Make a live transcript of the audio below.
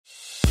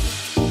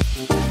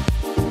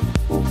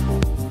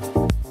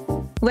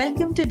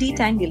Welcome to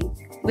Detangle,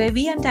 where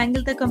we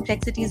untangle the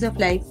complexities of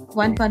life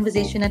one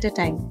conversation at a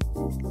time.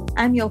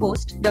 I'm your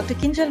host, Dr.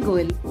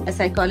 Kinjal, a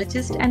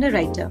psychologist and a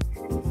writer.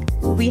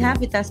 We have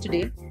with us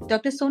today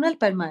Dr. Sonal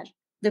Parmar,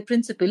 the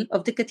principal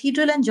of the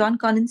Cathedral and John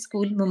Connon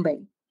School,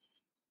 Mumbai.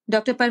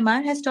 Dr.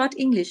 Parmar has taught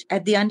English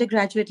at the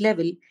undergraduate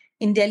level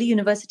in Delhi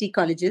University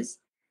colleges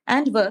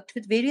and worked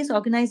with various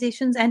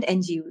organizations and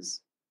NGOs.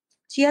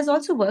 She has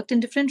also worked in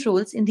different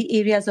roles in the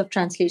areas of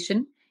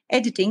translation,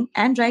 editing,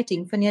 and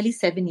writing for nearly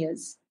 7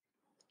 years.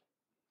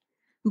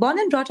 Born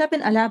and brought up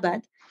in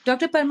Allahabad,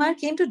 Dr. Parmar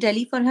came to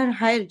Delhi for her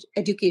higher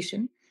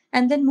education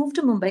and then moved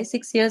to Mumbai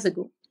 6 years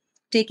ago,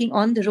 taking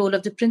on the role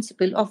of the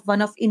principal of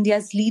one of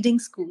India's leading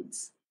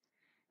schools.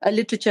 A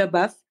literature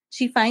buff,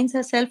 she finds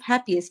herself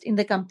happiest in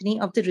the company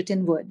of the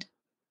written word.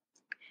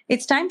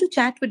 It's time to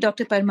chat with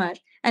Dr. Parmar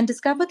and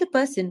discover the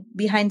person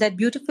behind that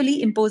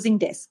beautifully imposing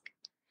desk.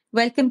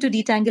 Welcome to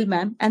Detangle,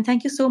 ma'am, and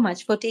thank you so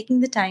much for taking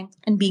the time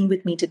and being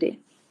with me today.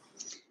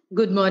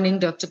 Good morning,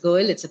 Dr.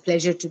 Goel. It's a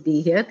pleasure to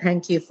be here.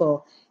 Thank you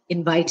for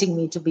inviting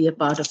me to be a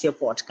part of your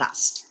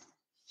podcast.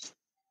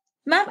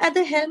 Ma'am, at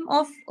the helm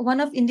of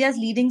one of India's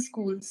leading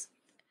schools,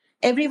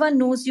 everyone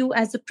knows you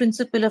as the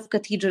principal of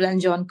Cathedral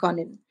and John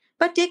Connon.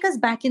 But take us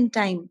back in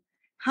time.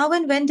 How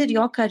and when did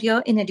your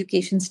career in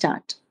education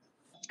start?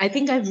 I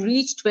think I've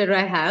reached where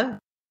I have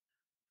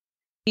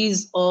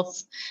these of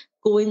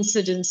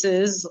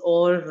coincidences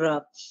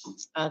or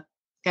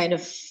kind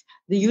of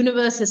the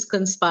universe has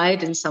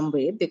conspired in some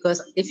way,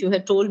 because if you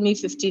had told me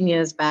 15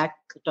 years back,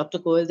 Dr.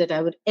 Goel, that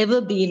I would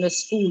ever be in a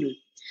school,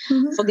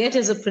 forget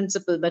as a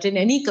principal, but in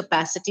any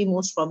capacity,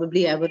 most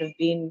probably I would have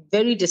been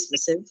very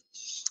dismissive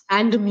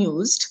and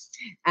amused.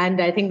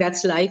 And I think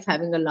that's life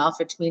having a laugh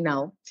at me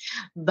now.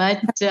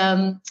 But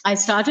I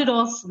started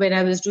off when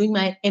I was doing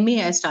my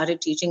MA, I started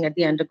teaching at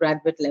the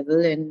undergraduate level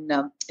in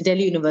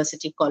Delhi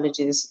University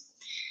colleges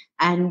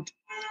and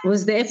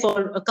was there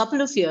for a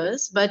couple of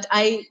years. But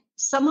I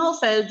somehow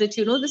felt that,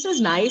 this is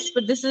nice,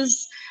 but this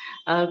is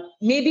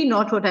maybe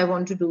not what I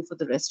want to do for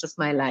the rest of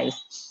my life.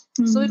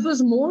 So it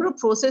was more a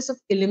process of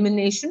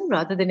elimination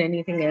rather than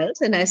anything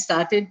else. And I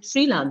started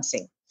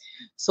freelancing.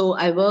 So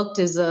I worked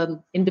as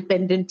an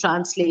independent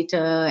translator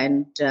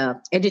and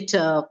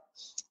editor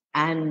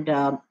and,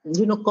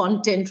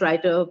 content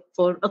writer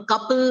for a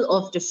couple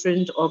of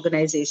different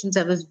organizations.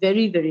 I was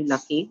very, very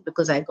lucky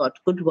because I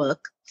got good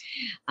work.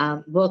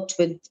 Worked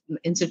with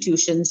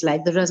institutions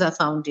like the Raza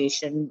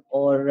Foundation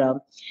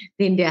or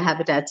the India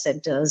Habitat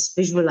Center's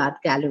Visual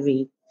Art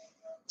Gallery,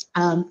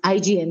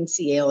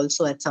 IGNCA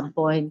also at some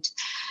point,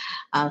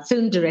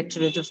 Film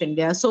Directorate of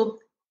India. So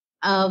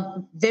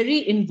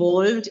very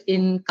involved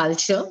in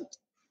culture,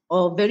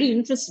 or very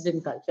interested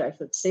in culture, I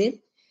should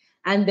say.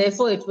 And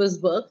therefore, it was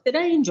work that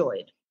I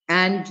enjoyed.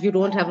 And you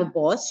don't have a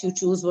boss, you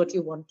choose what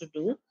you want to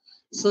do.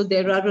 So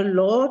there are a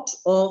lot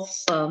of,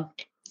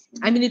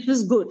 it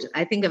was good.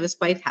 I think I was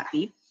quite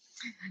happy.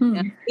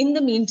 In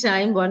the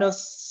meantime, one of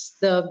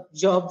the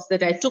jobs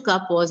that I took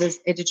up was as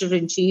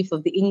editor-in-chief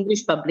of the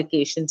English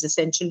publications,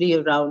 essentially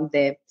around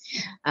their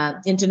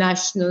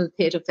International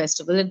Theatre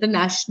Festival at the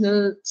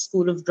National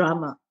School of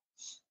Drama,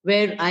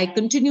 where I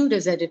continued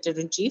as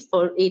editor-in-chief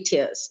for 8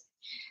 years.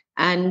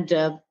 And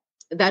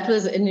that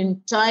was an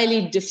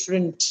entirely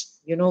different,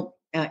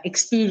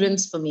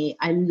 experience for me.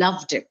 I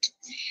loved it.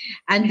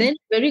 And then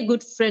a very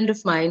good friend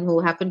of mine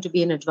who happened to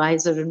be an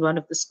advisor in one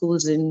of the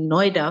schools in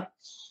Noida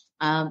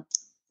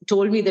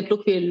told me that,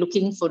 look, we're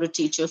looking for a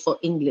teacher for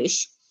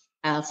English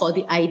for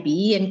the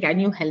IB, and can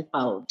you help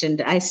out?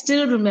 And I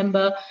still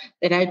remember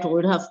that I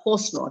told her, of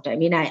course not.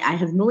 I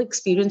have no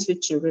experience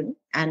with children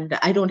and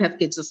I don't have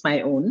kids of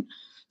my own.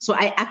 So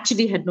I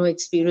actually had no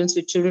experience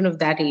with children of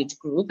that age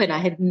group, and I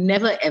had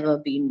never, ever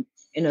been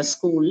in a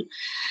school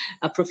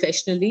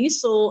professionally.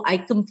 So I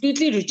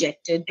completely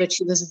rejected, but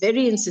she was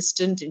very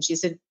insistent and she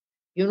said,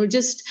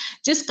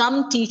 just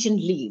come teach and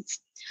leave.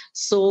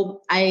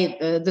 So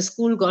the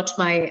school got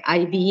my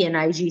IB and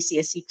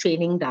IGCSE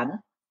training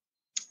done.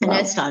 And wow.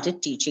 I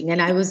started teaching.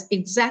 And I was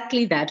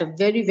exactly that, a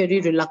very,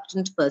 very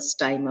reluctant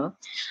first-timer.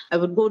 I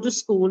would go to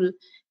school,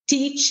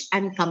 teach,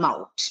 and come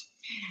out.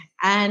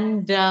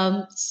 And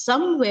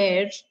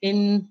somewhere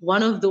in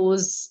one of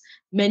those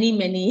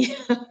many,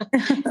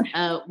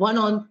 one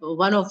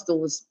of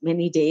those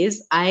many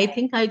days, I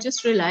think I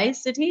just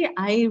realized that, hey,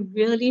 I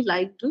really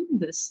like doing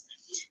this.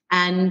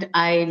 And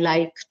I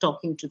like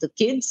talking to the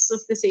kids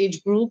of this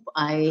age group.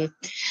 I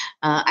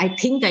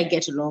think I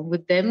get along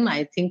with them.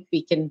 I think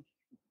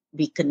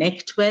we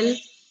connect well.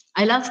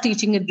 I love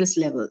teaching at this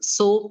level.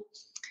 So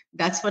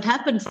that's what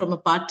happened. From a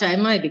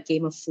part-timer, I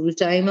became a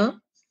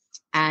full-timer,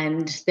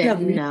 and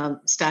then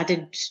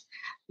started,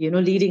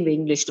 leading the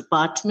English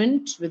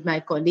department with my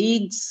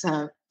colleagues,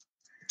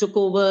 took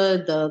over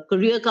the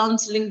career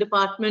counseling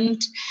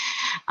department.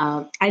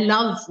 I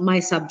love my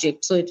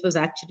subject, so it was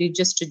actually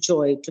just a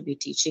joy to be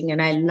teaching.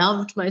 And I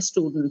loved my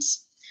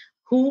students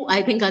who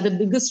I think are the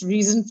biggest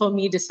reason for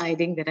me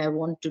deciding that I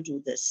want to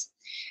do this.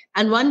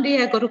 And one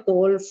day I got a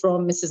call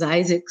from Mrs.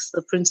 Isaacs,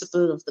 the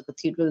principal of the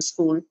Cathedral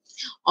School,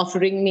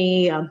 offering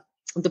me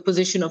the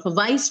position of a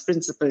vice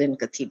principal in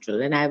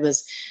Cathedral. And I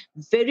was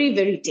very,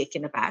 very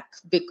taken aback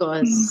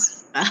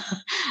because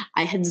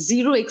I had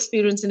zero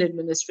experience in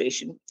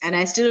administration. And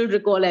I still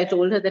recall I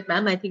told her that,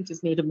 ma'am, I think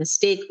you've made a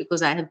mistake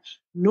because I have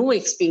no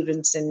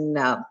experience in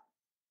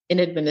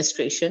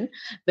administration.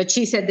 But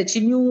she said that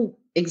she knew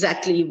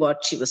exactly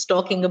what she was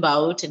talking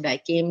about. And I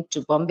came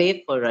to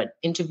Bombay for an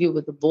interview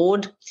with the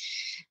board.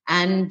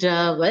 And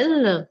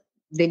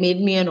they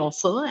made me an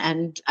offer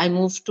and I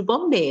moved to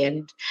Bombay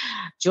and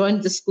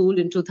joined the school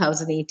in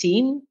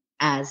 2018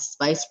 as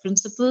vice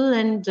principal.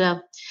 And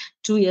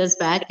 2 years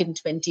back in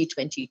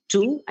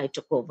 2022, I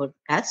took over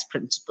as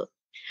principal.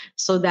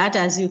 So that,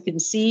 as you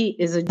can see,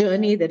 is a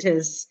journey that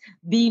has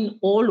been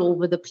all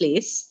over the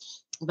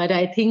place. But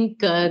I think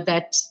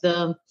that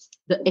the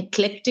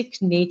eclectic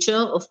nature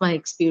of my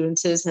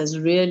experiences has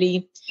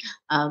really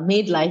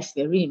made life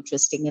very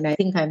interesting. And I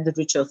think I'm the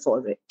richer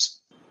for it.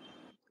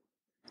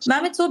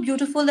 Ma'am, it's so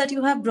beautiful that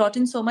you have brought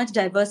in so much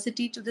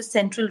diversity to the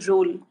central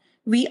role.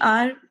 We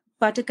are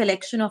but a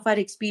collection of our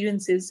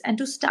experiences. And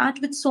to start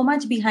with so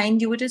much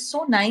behind you, it is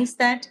so nice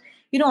that,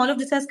 all of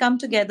this has come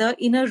together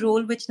in a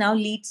role which now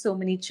leads so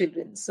many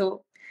children.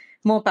 So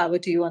more power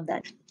to you on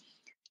that.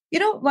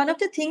 One of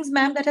the things,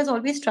 ma'am, that has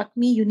always struck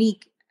me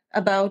unique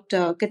about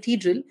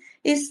Cathedral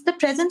is the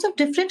presence of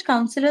different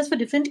counselors for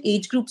different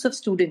age groups of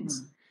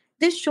students.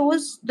 This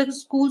shows the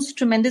school's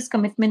tremendous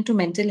commitment to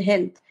mental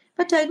health.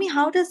 But tell me,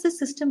 how does the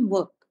system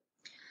work?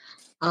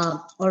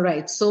 All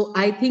right. So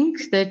I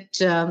think that,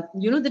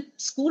 the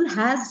school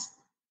has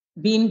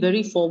been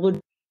very forward.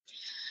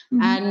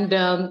 And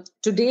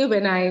today,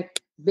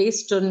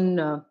 based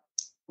on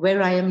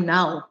where I am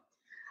now,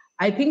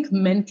 I think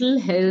mental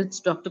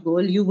health, Dr.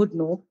 Goel, you would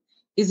know,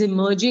 is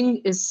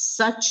emerging is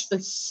such a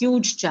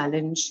huge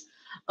challenge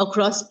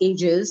across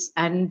ages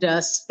and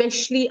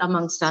especially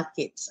amongst our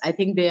kids. I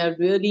think they are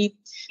really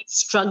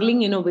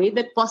struggling in a way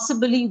that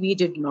possibly we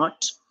did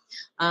not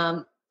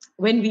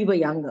when we were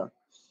younger.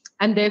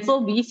 And therefore,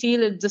 we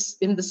feel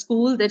in the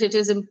school that it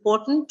is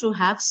important to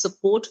have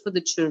support for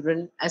the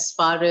children as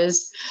far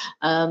as,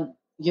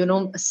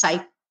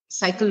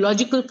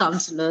 psychological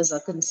counselors are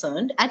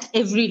concerned at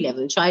every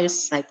level. Child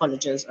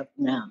psychologists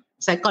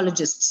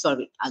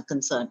are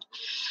concerned.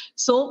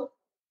 So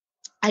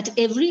at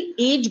every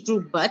age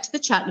group, but the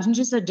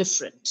challenges are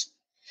different.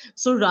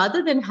 So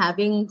rather than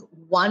having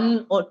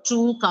one or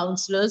two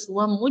counselors who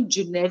are more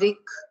generic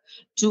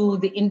to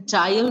the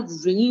entire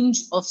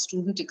range of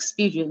student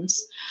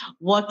experience,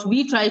 what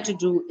we try to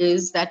do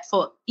is that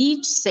for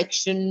each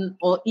section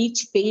or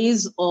each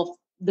phase of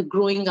the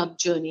growing up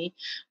journey,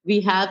 we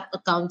have a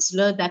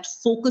counselor that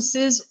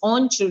focuses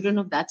on children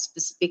of that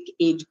specific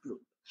age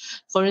group.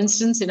 For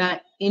instance, in our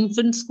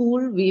infant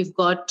school, we've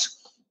got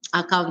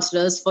our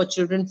counselors for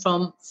children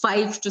from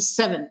 5 to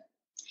 7.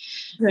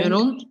 Right.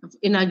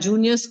 In our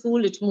junior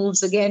school, it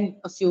moves again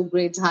a few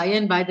grades higher.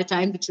 And by the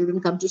time the children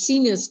come to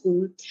senior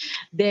school,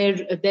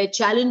 their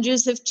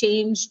challenges have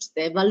changed,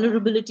 their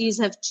vulnerabilities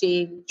have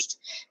changed,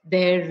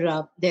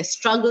 their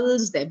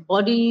struggles, their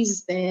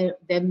bodies, their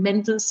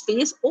mental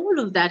space, all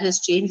of that has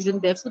changed.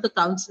 And therefore, the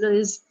counselor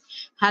is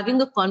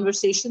having a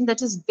conversation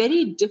that is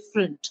very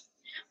different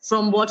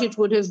from what it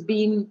would have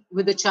been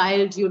with a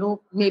child,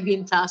 maybe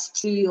in class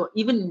 3 or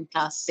even in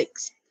class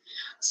 6.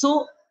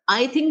 So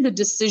I think the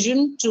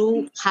decision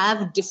to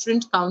have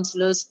different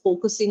counselors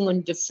focusing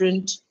on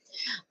different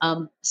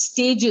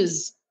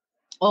stages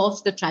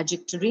of the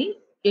trajectory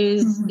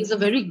is a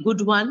very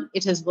good one.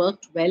 It has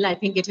worked well. I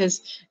think it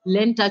has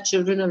lent our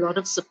children a lot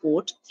of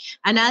support.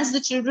 And as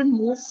the children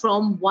move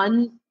from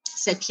one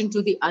section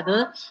to the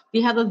other,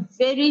 we have a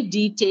very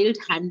detailed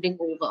handing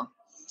over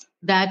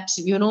that,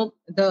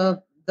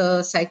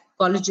 the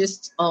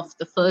psychologists of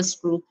the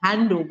first group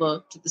hand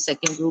over to the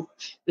second group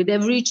with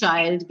every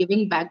child,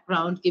 giving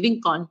background,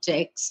 giving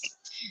context,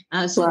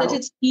 so that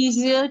it's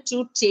easier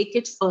to take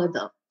it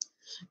further,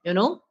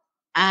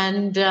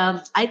 And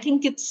I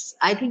think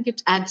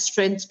it adds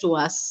strength to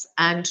us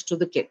and to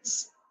the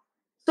kids.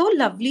 So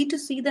lovely to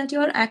see that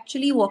you're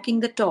actually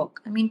walking the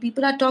talk. I mean,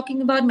 people are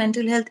talking about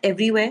mental health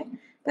everywhere,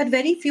 but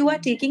very few are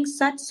taking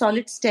such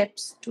solid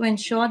steps to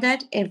ensure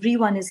that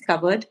everyone is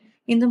covered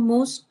in the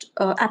most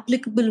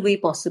applicable way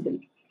possible.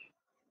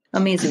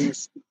 Amazing.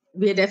 Yes,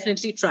 we are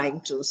definitely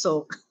trying to.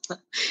 So,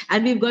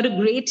 and we've got a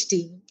great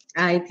team.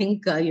 I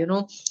think, I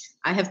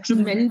have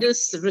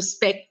tremendous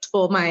respect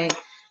for my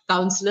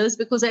counselors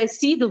because I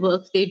see the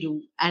work they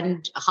do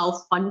and how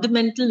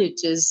fundamental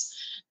it is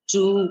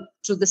to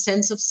the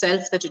sense of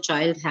self that a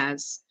child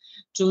has,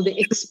 to the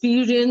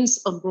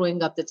experience of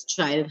growing up that a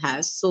child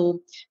has.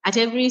 So at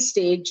every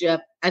stage,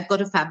 I've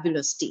got a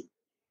fabulous team.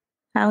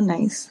 How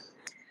nice.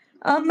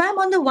 Ma'am,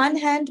 on the one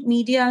hand,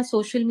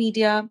 social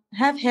media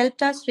have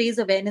helped us raise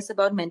awareness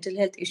about mental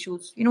health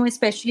issues,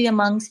 especially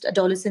amongst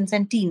adolescents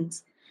and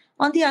teens.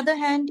 On the other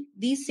hand,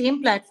 these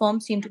same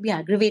platforms seem to be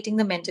aggravating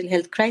the mental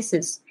health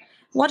crisis.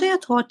 What are your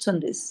thoughts on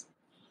this?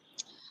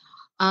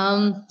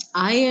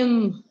 I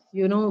am,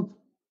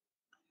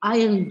 I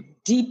am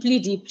deeply,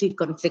 deeply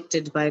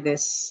conflicted by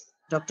this,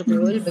 Dr.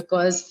 Goel, Mhm.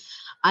 because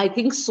I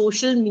think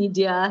social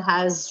media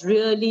has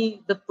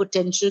really the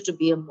potential to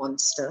be a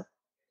monster.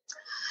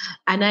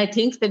 And I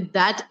think that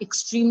that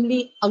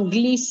extremely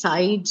ugly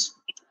side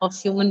of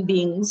human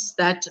beings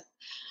that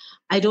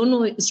I don't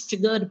know is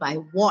triggered by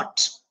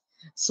what.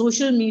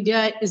 Social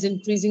media is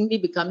increasingly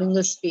becoming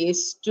a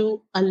space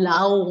to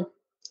allow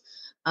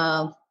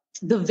uh,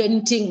 the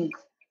venting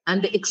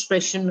and the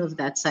expression of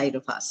that side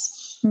of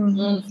us.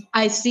 Mhm.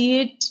 I see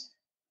it.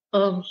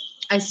 Um,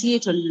 I see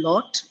it a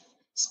lot,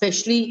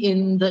 especially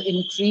in the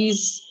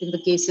increase in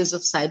the cases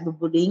of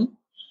cyberbullying.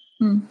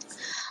 Mhm.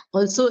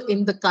 Also,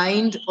 in the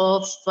kind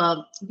of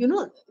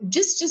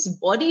just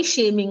body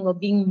shaming or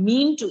being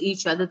mean to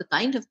each other, the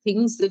kind of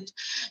things that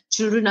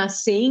children are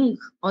saying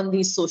on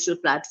these social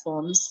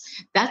platforms.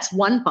 That's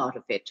one part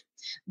of it.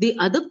 The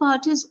other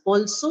part is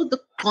also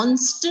the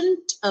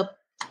constant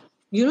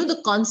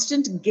the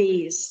constant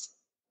gaze.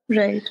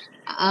 Right.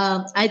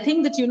 I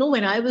think that,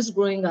 when I was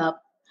growing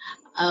up,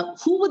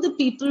 who were the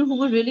people who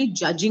were really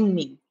judging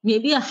me?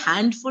 Maybe a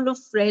handful of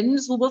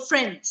friends who were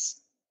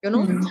friends, you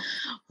know, Mhm.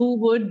 who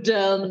would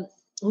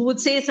who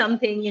would say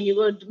something and you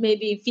would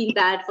maybe feel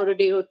bad for a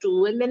day or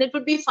two, and then it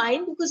would be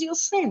fine because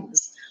you're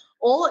friends.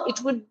 Or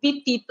it would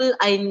be people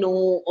I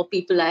know or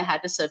people I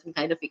had a certain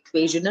kind of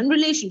equation and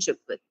relationship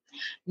with.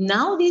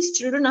 Now these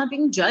children are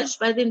being judged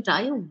by the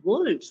entire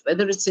world,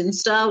 whether it's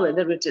Insta,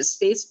 whether it is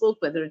Facebook,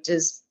 whether it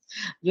is,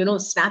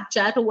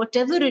 Snapchat or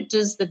whatever it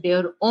is that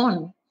they're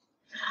on.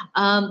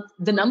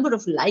 The number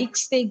of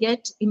likes they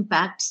get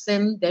impacts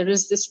them. There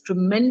is this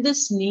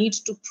tremendous need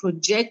to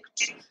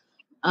project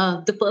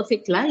the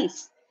perfect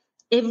life.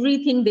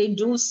 Everything they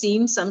do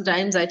seems,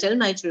 sometimes I tell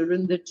my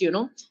children that,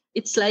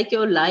 it's like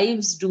your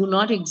lives do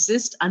not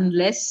exist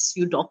unless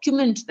you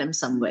document them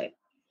somewhere.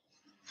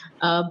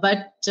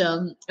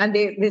 And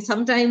they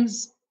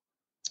sometimes,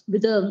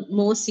 with the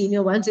more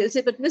senior ones, they'll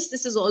say, but miss,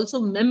 this is also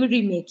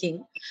memory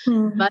making.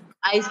 Mhm. But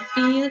I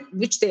feel,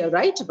 which they are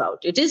right about,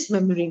 it is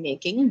memory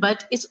making,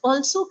 but it's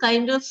also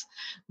kind of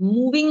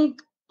moving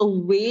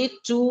away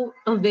to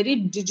a very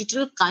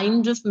digital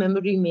kind of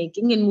memory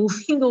making and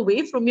moving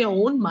away from your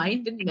own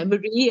mind and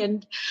memory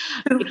and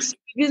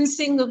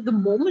experiencing of the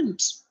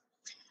moment.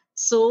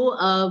 So,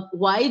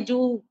 why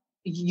do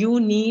you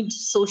need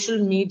social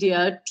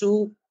media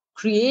to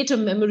create a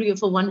memory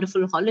of a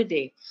wonderful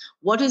holiday?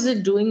 What is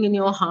it doing in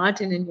your heart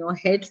and in your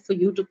head for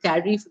you to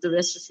carry for the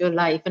rest of your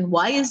life? And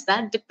why is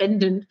that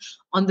dependent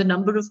on the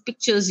number of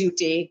pictures you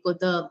take, or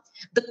the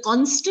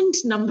constant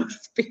number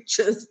of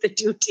pictures that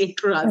you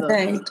take, rather,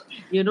 Right.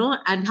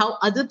 and how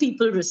other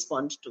people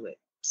respond to it?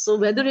 So,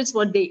 whether it's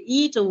what they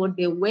eat or what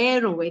they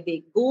wear or where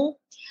they go,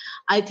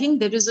 I think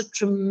there is a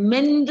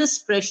tremendous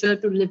pressure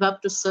to live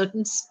up to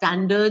certain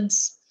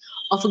standards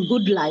of a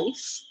good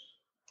life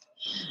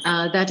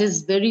that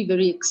is very,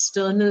 very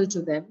external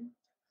to them,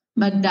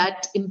 but Mhm.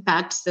 that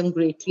impacts them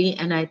greatly.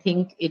 And I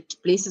think it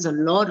places a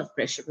lot of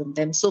pressure on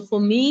them. So for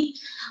me,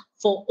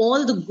 for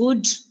all the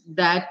good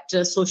that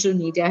social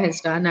media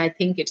has done, I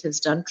think it has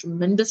done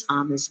tremendous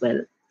harm as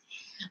well,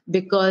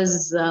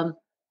 because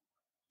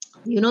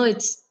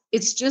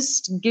it's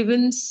just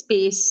given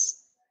space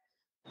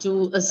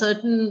to a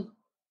certain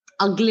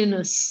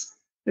ugliness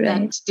Right.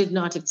 that did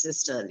not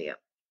exist earlier.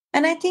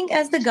 And I think,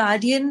 as the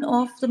guardian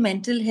of the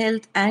mental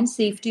health and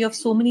safety of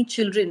so many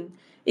children,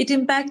 it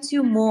impacts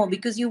you more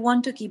because you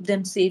want to keep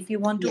them safe. You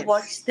want to Yes.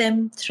 watch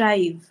them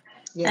thrive.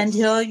 And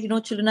Yes.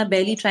 here, children are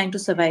barely trying to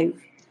survive.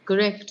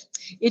 Correct.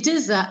 It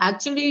is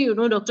actually,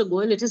 Dr.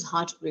 Goel, it is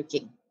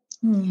heartbreaking.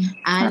 Hmm.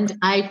 And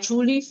I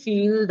truly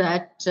feel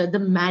that the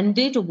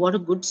mandate of what a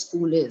good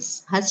school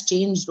is has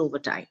changed over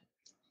time.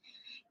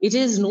 It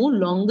is no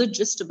longer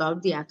just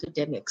about the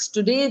academics.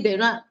 Today,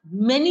 there are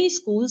many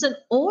schools, and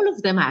all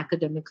of them are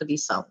academically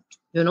sound.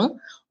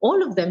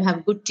 All of them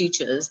have good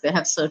teachers, they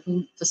have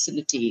certain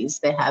facilities,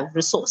 they have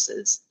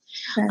resources.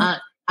 Right. Uh,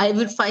 I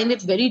would find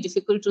it very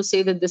difficult to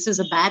say that this is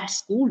a bad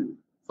school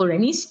for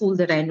any school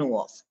that I know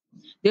of.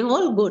 They're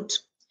all good.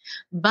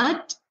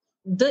 But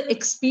the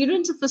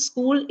experience of a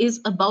school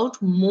is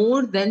about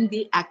more than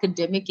the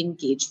academic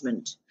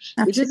engagement.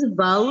 It is Absolutely.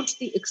 about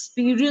the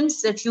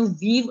experience that you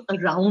weave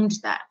around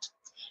that.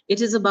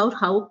 It is about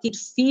how kid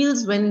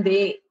feels when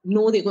they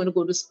know they're going to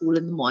go to school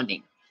in the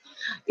morning.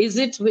 Is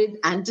it with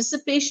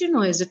anticipation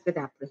or is it with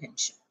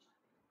apprehension?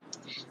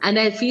 And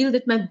I feel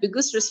that my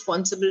biggest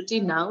responsibility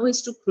now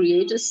is to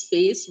create a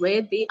space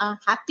where they are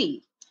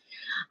happy.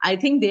 I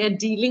think they are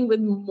dealing with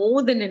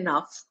more than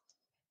enough,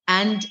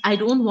 and I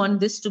don't want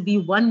this to be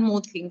one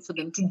more thing for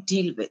them to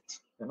deal with.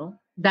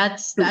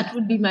 That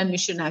would be my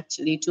mission,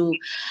 actually, to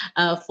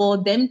for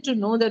them to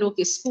know that,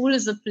 okay, school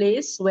is a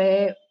place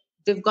where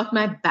they've got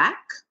my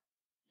back,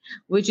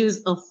 which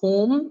is a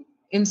home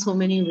in so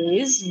many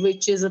ways,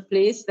 which is a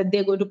place that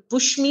they're going to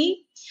push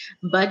me,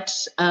 but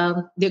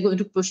they're going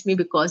to push me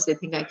because they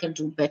think I can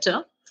do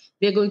better.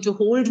 They're going to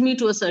hold me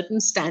to a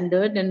certain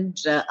standard and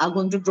are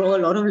going to draw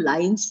a lot of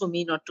lines for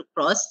me not to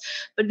cross.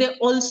 But they're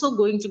also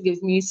going to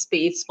give me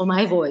space for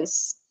my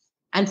voice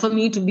and for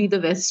me to be the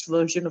best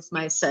version of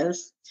myself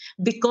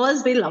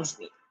because they love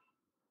me.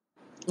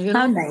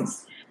 How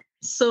nice.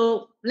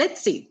 So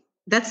let's see.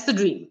 That's the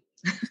dream.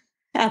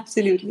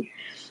 Absolutely.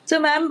 So,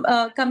 ma'am,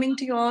 coming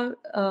to your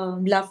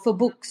love for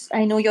books,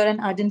 I know you're an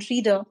ardent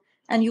reader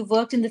and you've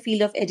worked in the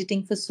field of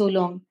editing for so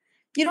long.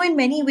 In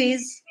many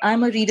ways,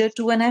 I'm a reader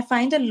too, and I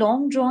find a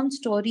long drawn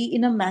story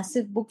in a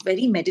massive book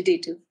very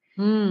meditative.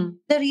 The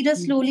reader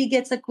slowly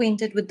gets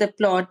acquainted with the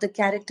plot, the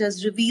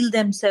characters reveal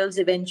themselves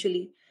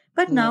eventually.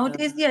 But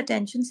nowadays, the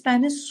attention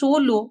span is so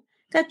low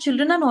that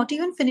children are not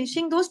even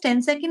finishing those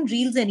 10-second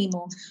reels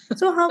anymore.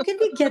 So, how can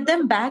we get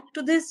them back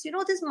to this,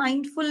 this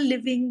mindful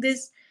living,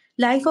 this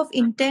life of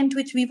intent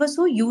which we were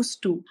so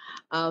used to?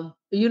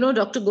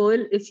 Dr.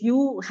 Goel, if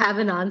you have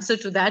an answer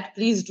to that,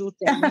 please do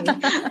tell me.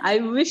 I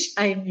wish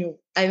I knew.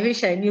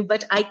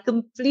 But I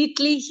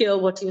completely hear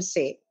what you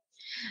say.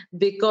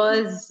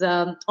 Because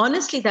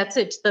honestly, that's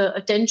it. The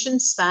attention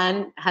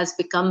span has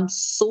become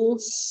so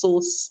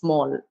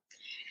small.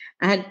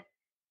 And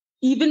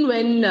even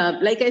when,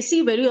 like I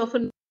see very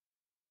often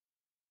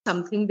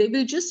something, they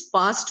will just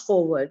fast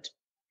forward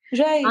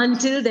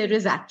until there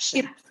is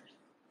action.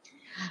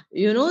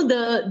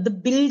 The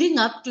building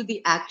up to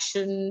the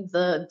action,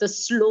 the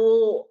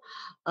slow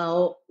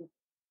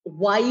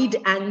wide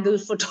angle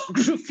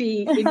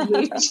photography in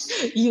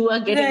which you are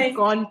getting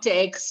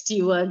context,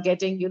 you are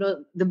getting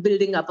the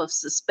building up of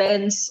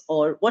suspense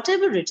or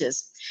whatever it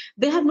is.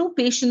 They have no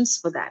patience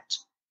for that.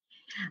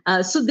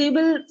 So they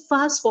will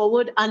fast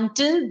forward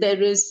until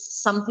there is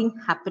something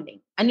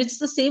happening. And it's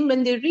the same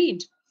when they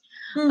read.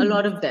 A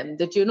lot of them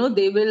that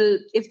they will,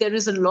 if there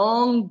is a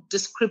long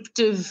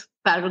descriptive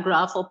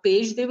paragraph or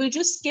page, they will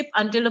just skip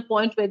until a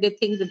point where they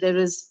think that there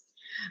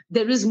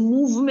is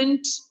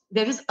movement,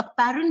 there is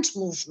apparent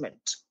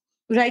movement.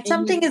 Right,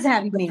 something is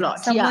happening.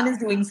 Someone is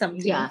doing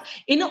something. Yeah,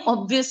 in an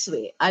obvious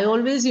way. I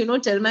always,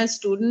 tell my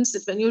students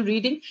that when you're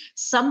reading,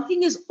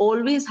 something is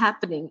always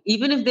happening,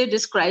 even if they're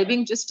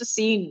describing just a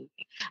scene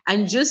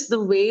and just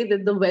the way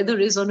that the weather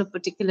is on a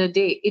particular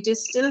day, it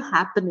is still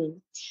happening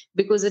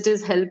because it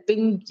is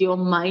helping your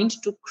mind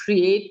to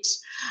create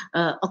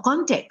a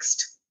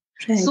context.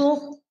 Right.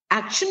 So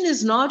action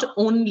is not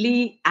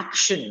only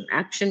action.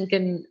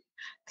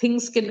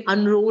 Things can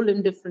unroll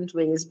in different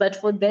ways, but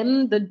for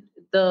them, the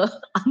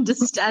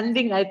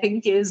understanding, I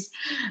think, has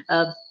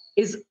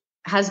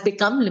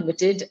become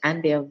limited,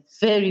 and they are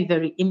very,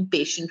 very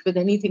impatient with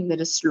anything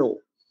that is slow.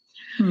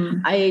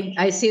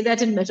 I say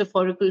that in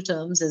metaphorical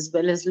terms as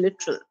well as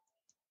literal.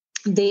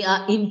 They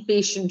are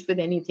impatient with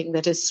anything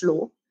that is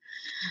slow.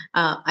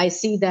 I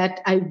see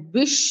that. I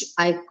wish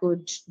I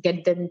could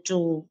get them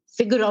to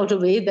figure out a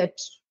way that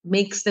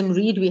makes them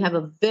read. We have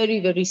a very,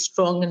 very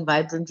strong and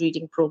vibrant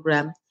reading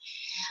program,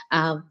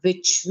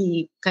 which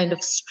we kind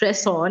of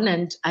stress on.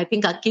 And I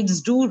think our kids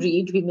do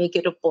read. We make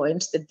it a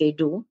point that they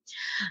do.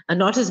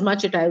 Not as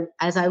much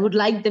as I would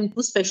like them to,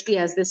 especially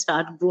as they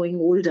start growing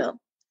older.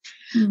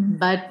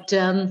 But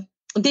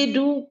they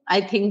do.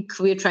 I think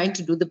we're trying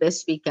to do the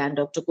best we can,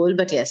 Dr. Goel.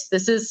 But yes,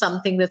 this is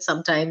something that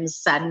sometimes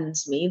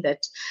saddens me,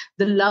 that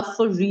the love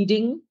for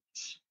reading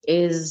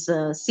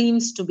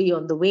seems to be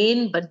on the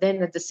wane. But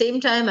then at the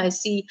same time, I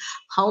see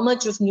how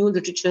much of new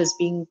literature is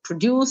being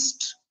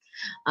produced,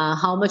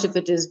 how much of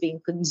it is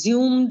being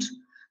consumed.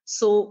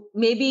 So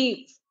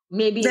maybe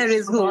there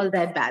it's not all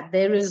that bad.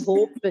 There is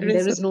hope, and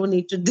there is no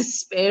need to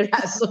despair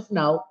as of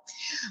now.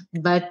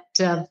 But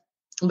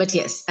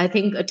yes, I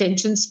think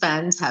attention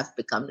spans have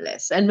become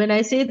less. And when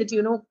I say that,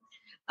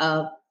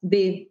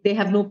 they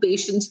have no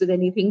patience with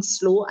anything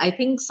slow, I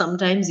think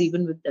sometimes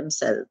even with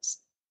themselves.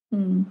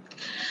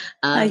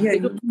 They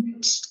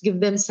don't give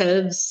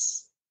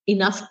themselves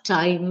enough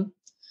time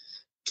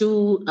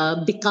to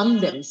become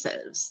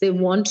themselves. They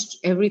want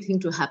everything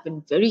to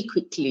happen very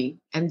quickly.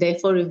 And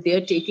therefore, if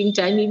they're taking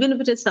time, even if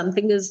it is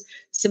something as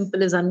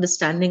simple as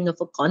understanding of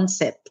a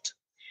concept,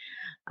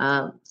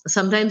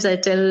 sometimes I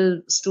tell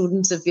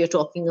students, if we are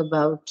talking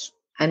about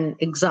an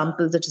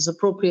example that is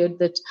appropriate,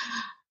 that,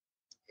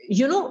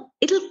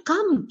 it'll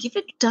come, give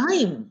it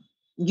time.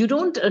 You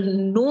don't,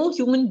 no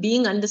human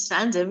being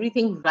understands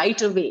everything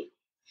right away.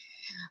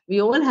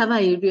 We all have our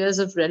areas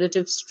of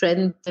relative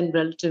strength and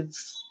relative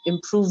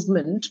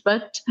improvement,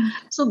 but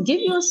so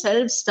give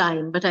yourselves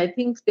time. But I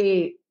think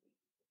they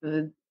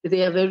are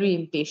very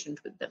impatient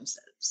with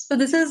themselves. So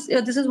this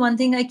is one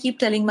thing I keep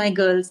telling my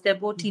girls. They're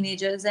both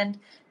teenagers, and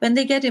when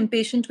they get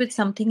impatient with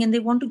something and they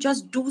want to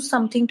just do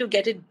something to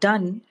get it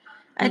done,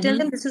 I tell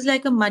them this is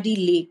like a muddy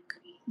lake.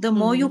 The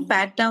more you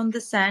pat down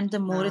the sand, the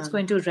more it's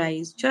going to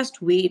rise.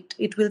 Just wait;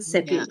 it will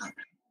settle.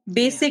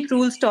 Basic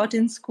rules taught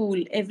in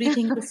school.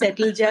 Everything will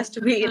settle.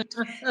 Just wait,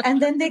 and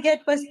then they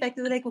get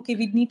perspective. Like, okay,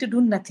 we need to do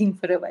nothing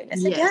for a while. I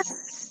said,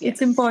 yes.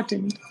 It's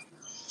important.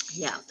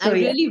 Yeah, so, I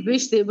really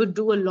wish they would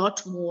do a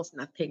lot more of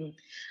nothing.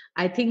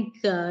 I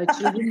think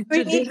children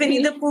we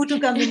need the Pooh to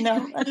come in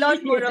now. A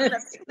lot more of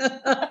nothing.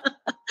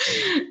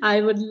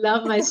 I would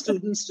love my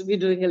students to be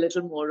doing a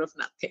little more of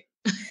nothing.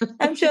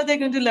 I'm sure they're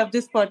going to love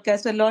this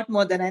podcast a lot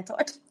more than I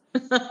thought.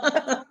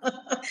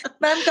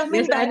 Ma'am, coming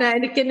Yes, back. and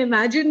I can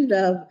imagine,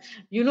 a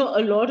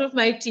lot of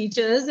my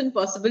teachers and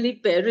possibly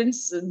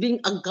parents being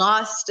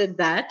aghast at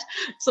that.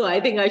 So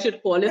I think I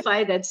should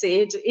qualify that,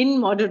 say it in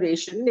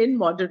moderation,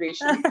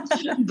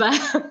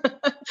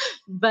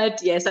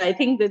 but yes, I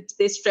think that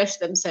they stretch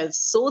themselves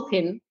so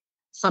thin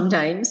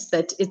sometimes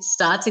that it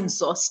starts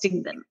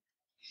exhausting them.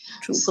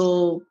 True.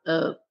 So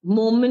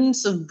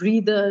moments of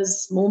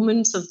breathers,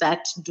 moments of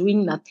that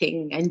doing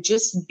nothing and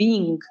just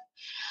being,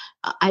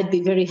 I'd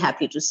be very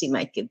happy to see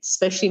my kids,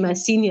 especially my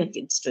senior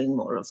kids, doing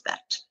more of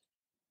that.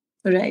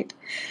 Right.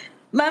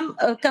 Ma'am,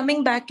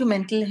 coming back to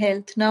mental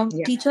health, now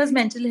Yeah. teachers'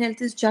 mental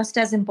health is just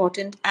as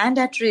important and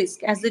at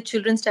risk as the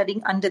children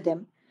studying under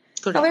them.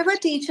 Correct. However,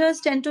 teachers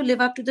tend to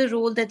live up to the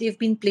role that they've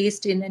been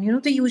placed in,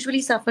 and they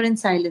usually suffer in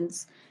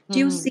silence. Do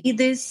you see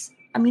this?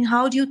 I mean,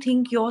 how do you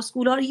think your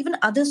school or even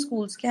other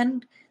schools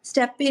can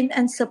step in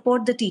and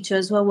support the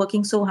teachers who are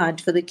working so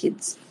hard for the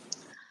kids?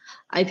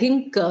 I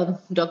think,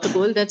 Dr.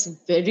 Goel, that's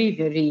very,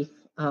 very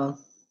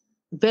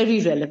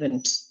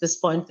relevant, this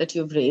point that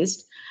you've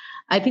raised.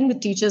 I think the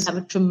teachers have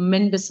a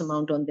tremendous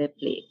amount on their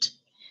plate.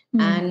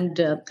 And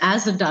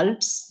as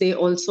adults, they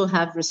also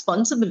have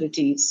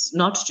responsibilities,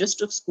 not just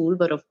of school,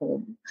 but of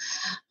home,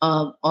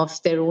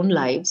 of their own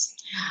lives.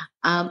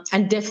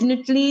 And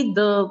definitely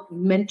the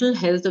mental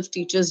health of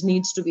teachers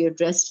needs to be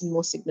addressed in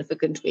more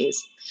significant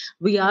ways.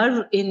 We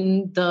are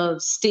in the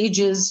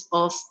stages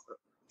of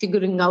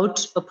figuring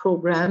out a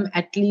program,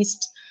 at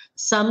least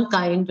some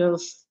kind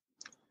of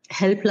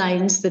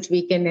helplines that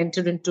we can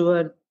enter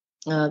into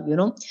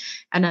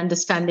an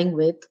understanding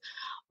with,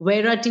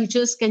 where our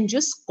teachers can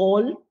just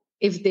call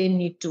if they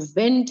need to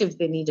vent, if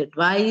they need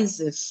advice,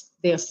 if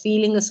they are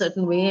feeling a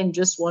certain way and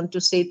just want to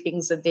say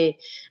things that they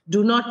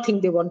do not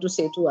think they want to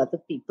say to other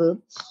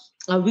people.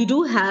 We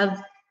do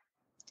have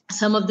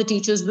some of the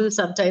teachers will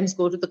sometimes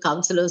go to the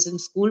counselors in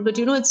school, but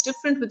it's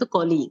different with a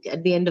colleague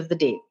at the end of the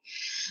day.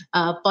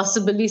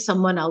 Possibly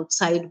someone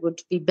outside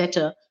would be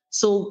better.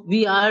 So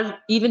we are,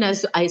 even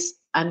as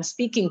I'm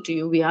speaking to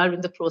you, we are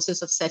in the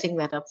process of setting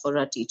that up for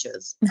our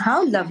teachers.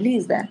 How lovely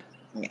is that?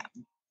 Yeah.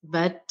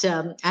 But,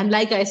 and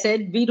like I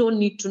said, we don't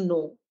need to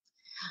know.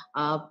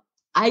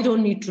 I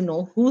don't need to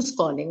know who's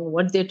calling,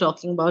 what they're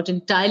talking about,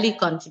 entirely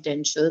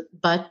confidential,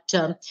 but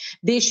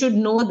they should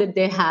know that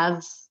they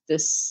have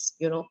this,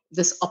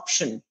 this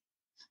option,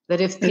 that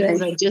if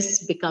things are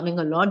just becoming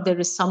a lot, there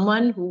is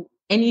someone who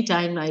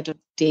anytime, night or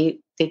day,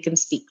 they can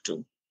speak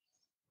to.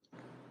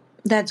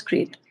 That's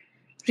great.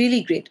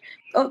 Really great.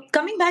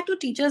 Coming back to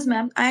teachers,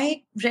 ma'am,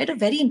 I read a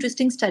very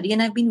interesting study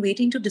and I've been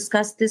waiting to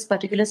discuss this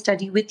particular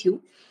study with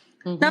you.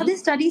 Now, this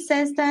study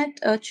says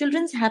that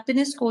children's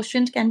happiness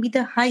quotient can be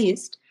the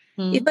highest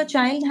if a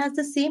child has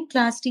the same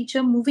class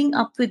teacher moving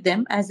up with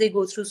them as they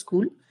go through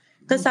school.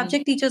 The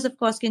subject teachers, of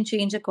course, can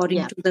change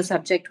according to the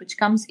subject which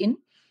comes in.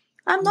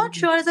 I'm not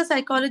sure as a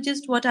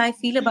psychologist what I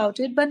feel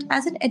about it, but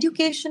as an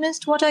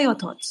educationist, what are your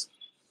thoughts?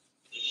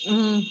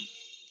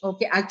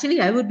 Okay,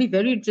 actually, I would be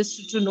very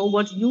interested to know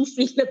what you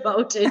feel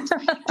about it,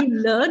 to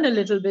learn a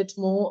little bit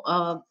more.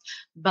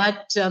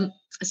 But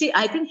see,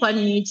 I think one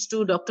needs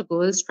to, Dr.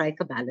 Goel, strike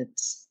a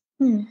balance.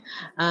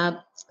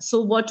 So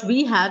what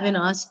we have in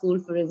our school,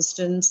 for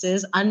instance,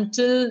 is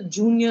until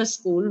junior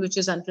school, which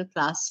is until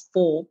class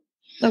 4,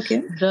 okay,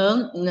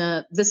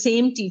 the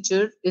same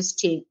teacher is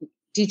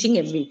teaching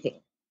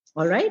everything.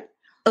 All right?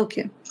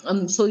 Okay.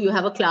 So you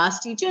have a class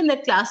teacher, and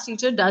that class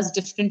teacher does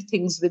different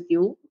things with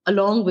you,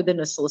 along with an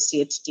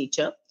associate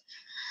teacher.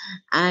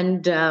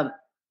 And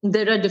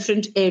there are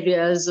different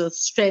areas of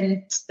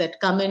strength that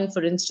come in.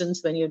 For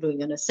instance, when you're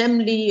doing an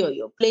assembly or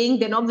you're playing,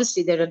 then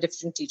obviously there are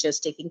different teachers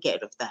taking care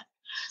of that.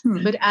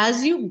 But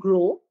as you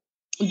grow,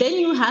 then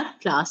you have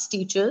class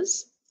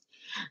teachers,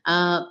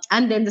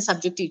 and then the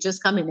subject teachers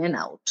come in and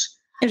out.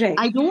 Right.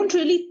 I don't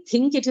really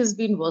think it has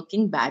been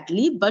working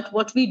badly, but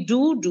what we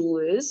do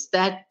is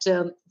that,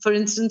 for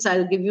instance,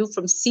 I'll give you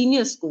from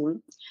senior school,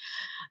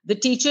 the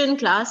teacher in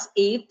class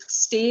 8th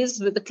stays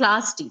with the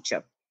class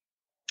teacher,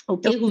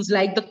 okay, who's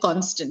like the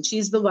constant.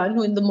 She's the one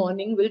who in the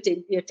morning will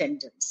take the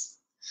attendance.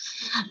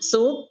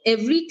 So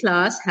every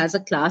class has a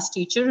class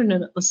teacher and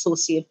an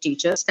associate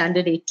teacher,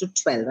 standard 8 to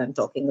 12 I'm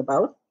talking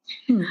about.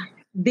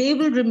 They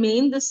will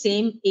remain the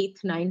same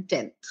 8th, 9th,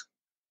 10th.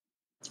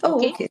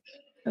 Okay.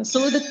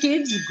 So the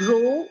kids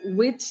grow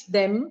with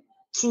them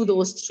through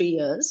those 3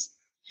 years.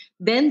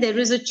 Then there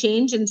is a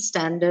change in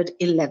standard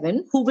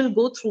 11, who will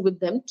go through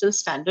with them till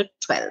standard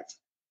 12.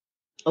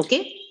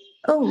 Okay.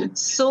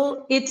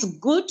 So it's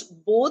good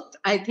both,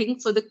 I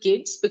think, for the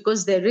kids,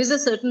 because there is a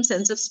certain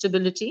sense of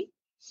stability.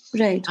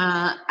 Right.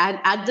 And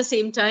at the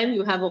same time,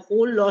 you have a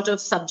whole lot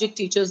of subject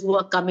teachers who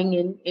are coming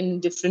in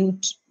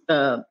different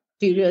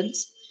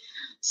periods.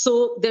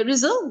 So there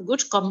is a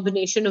good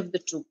combination of the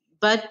two.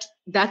 But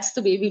that's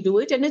the way we do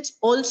it. And it's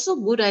also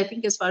good, I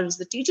think, as far as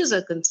the teachers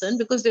are concerned,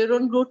 because they're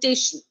on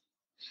rotation.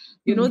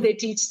 They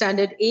teach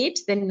standard 8,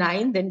 then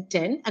 9, then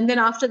 10. And then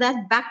after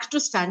that, back to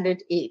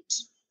standard 8.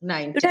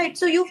 9, 10. Right.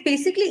 So you've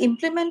basically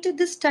implemented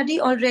this study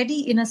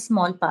already in a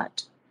small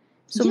part.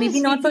 So maybe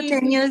Yes, not for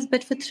 10 years,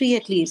 but for 3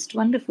 at least.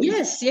 Wonderful.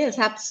 Yes,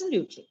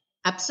 absolutely.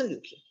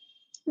 Absolutely.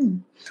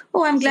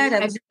 Oh, I'm So glad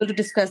I was able to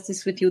discuss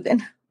this with you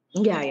then.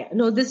 yeah.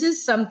 No, this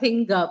is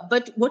something,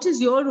 but what is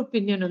your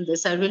opinion on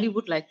this? I really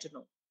would like to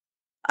know.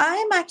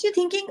 I'm actually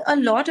thinking a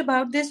lot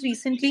about this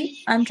recently.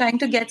 I'm trying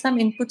to get some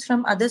inputs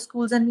from other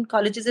schools and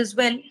colleges as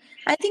well.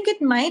 I think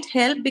it might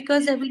help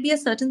because there will be a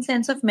certain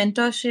sense of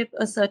mentorship,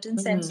 a certain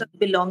sense of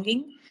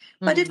belonging,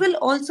 but it will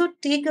also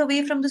take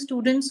away from the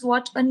students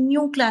what a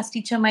new class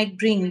teacher might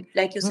bring,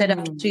 like you said,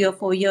 after 3 or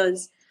 4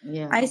 years.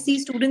 Yeah. I see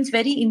students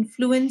very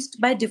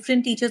influenced by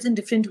different teachers in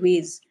different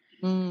ways.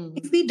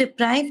 If we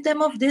deprive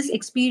them of this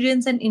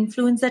experience and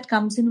influence that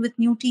comes in with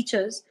new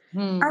teachers,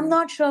 I'm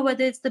not sure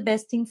whether it's the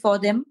best thing for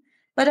them.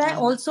 But I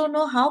also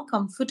know how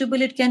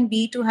comfortable it can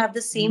be to have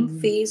the same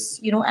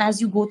face,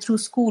 as you go through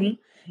school.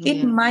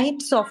 It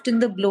might soften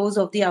the blows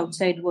of the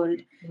outside world.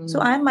 So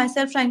I'm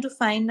myself trying to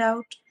find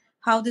out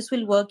how this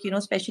will work,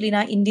 especially in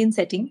our Indian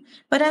setting.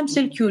 But I'm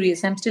still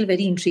curious. I'm still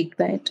very intrigued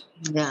by it.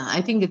 Yeah,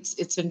 I think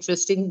it's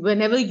interesting.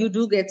 Whenever you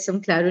do get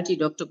some clarity,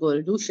 Dr.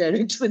 Goel, do share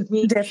it with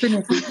me.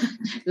 Definitely.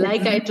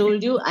 Like I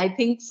told you, I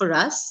think for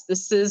us,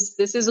 this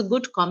is a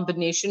good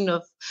combination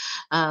of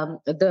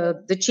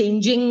the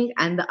changing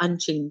and the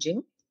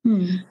unchanging.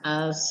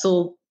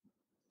 So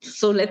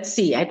let's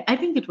see. I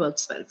think it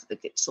works well for the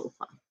kids so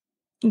far.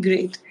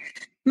 Great.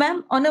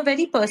 Ma'am, on a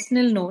very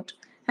personal note,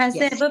 has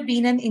there Yes. ever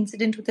been an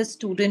incident with a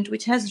student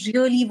which has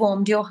really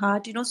warmed your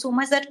heart, so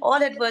much that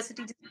all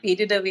adversity just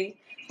faded away?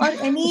 Or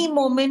any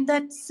moment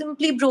that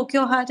simply broke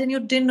your heart and you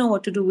didn't know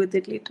what to do with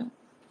it later?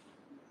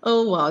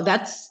 Oh wow,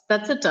 that's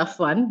a tough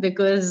one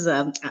because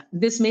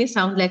this may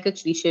sound like a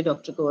cliche,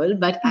 Dr. Goel,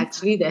 but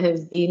actually there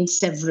have been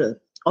several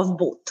of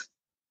both.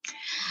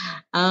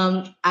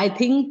 I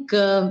think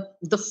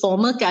the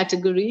former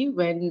category,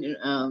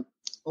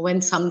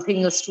 when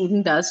something a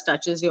student does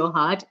touches your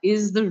heart,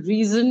 is the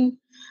reason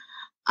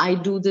I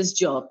do this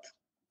job.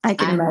 I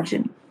can And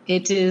imagine.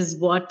 it is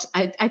what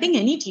I think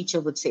any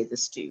teacher would say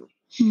this to you.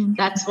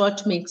 That's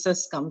what makes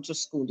us come to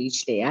school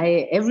each day.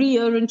 Every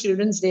year on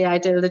Children's Day, I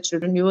tell the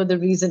children, you are the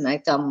reason I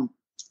come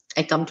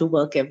to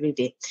work every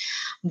day.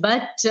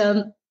 But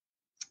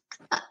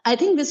I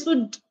think this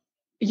would,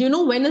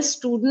 when a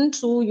student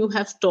who you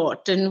have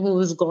taught and who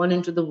has gone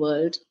into the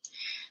world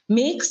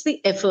makes the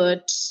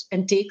effort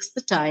and takes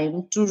the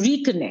time to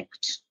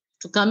reconnect,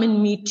 to come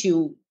and meet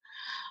you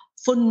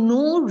for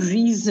no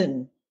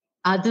reason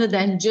other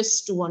than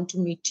just to want to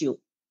meet you,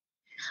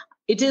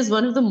 it is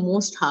one of the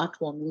most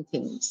heartwarming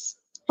things.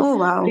 Oh,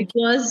 wow.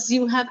 Because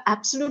you have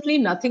absolutely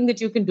nothing that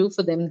you can do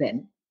for them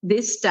then.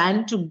 They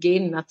stand to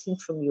gain nothing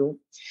from you.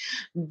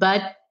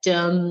 But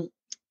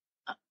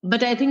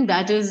I think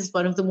that is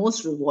one of the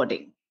most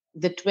rewarding,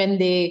 that when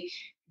they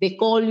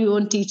call you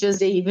on Teachers'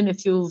 Day, even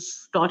if you've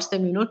taught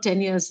them,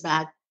 10 years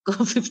back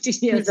or 15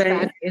 years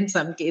back in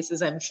some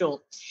cases, I'm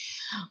sure.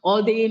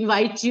 Or they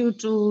invite you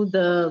to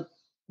the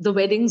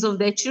weddings of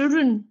their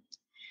children.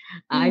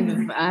 I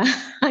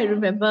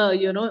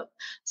remember,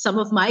 some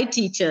of my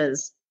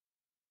teachers.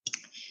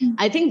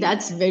 I think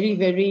that's very,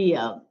 very,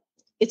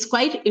 it's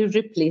quite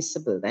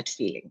irreplaceable, that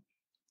feeling.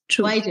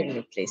 True. Quite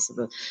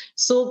irreplaceable.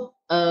 So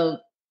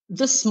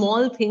the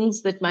small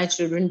things that my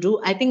children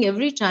do, I think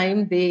every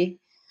time they,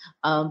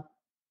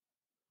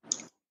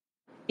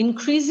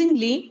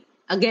 increasingly,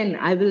 again,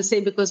 I will say,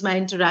 because my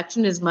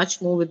interaction is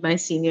much more with my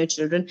senior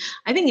children,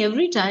 I think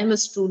every time a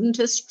student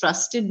has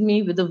trusted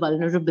me with a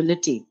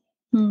vulnerability,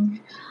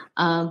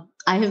 I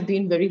have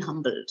been very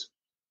humbled,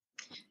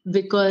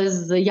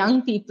 because the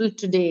young people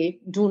today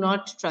do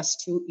not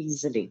trust you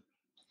easily.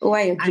 Oh,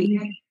 I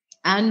agree.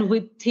 And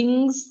with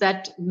things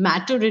that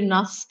matter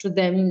enough to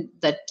them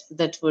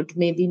that would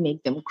maybe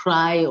make them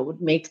cry or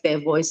would make their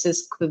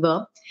voices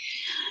quiver,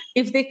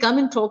 if they come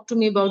and talk to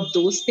me about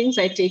those things,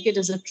 I take it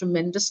as a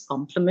tremendous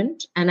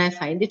compliment, and I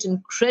find it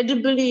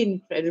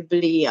incredibly,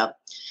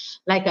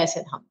 like I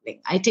said,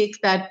 humbling. I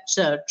take that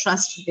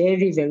trust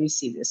very, very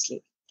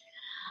seriously.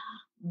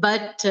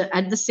 But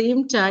at the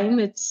same time,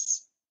 it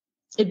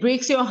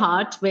breaks your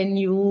heart when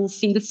you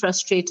feel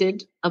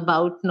frustrated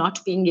about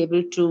not being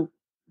able to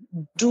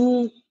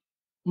do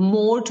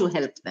more to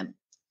help them,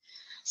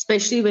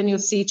 especially when you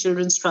see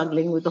children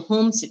struggling with the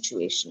home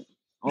situation.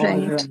 Or,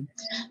 Right.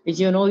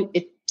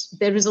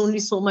 There is only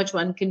so much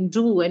one can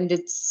do, and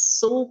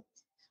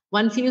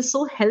one feels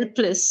so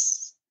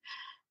helpless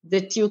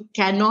that you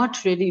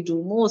cannot really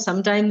do more.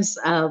 Sometimes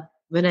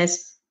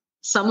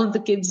some of the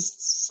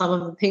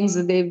things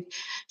that they've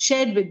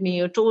shared with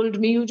me or told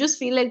me, you just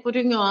feel like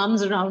putting your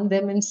arms around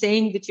them and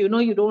saying that, you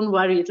don't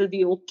worry, it'll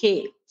be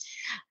okay.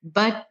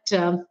 But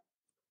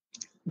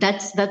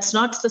that's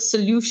not the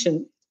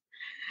solution.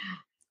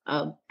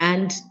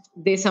 And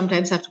they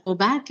sometimes have to go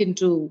back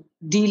into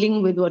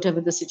dealing with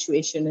whatever the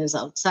situation is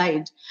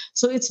outside.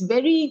 So it's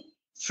very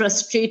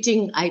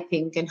frustrating, I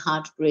think, and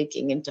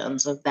heartbreaking in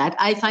terms of that.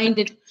 I find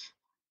it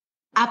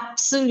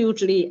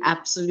absolutely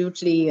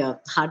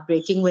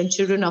heartbreaking when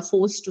children are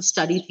forced to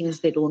study things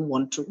they don't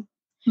want to.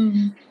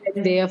 And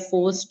they are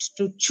forced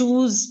to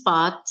choose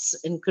paths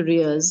and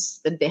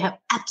careers that they have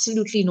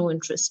absolutely no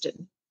interest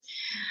in,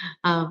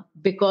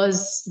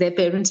 because their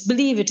parents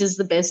believe it is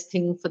the best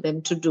thing for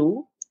them to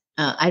do.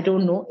 I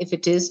don't know if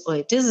it is or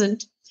it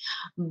isn't,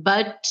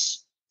 but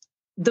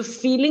the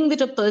feeling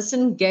that a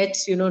person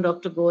gets,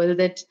 Dr. Goel,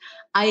 that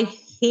I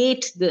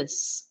hate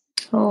this.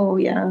 Oh,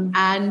 yeah.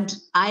 And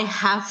I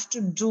have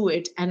to do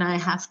it and I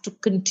have to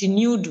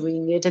continue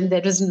doing it, and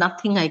there is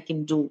nothing I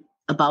can do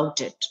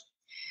about it.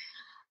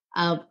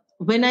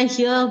 When I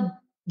hear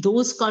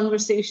those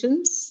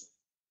conversations,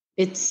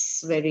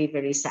 it's very,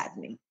 very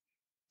saddening.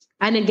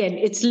 And again,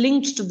 it's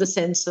linked to the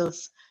sense of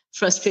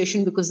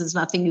frustration because there's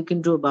nothing you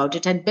can do about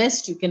it. At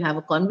best, you can have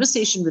a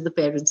conversation with the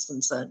parents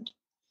concerned.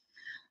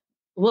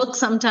 Work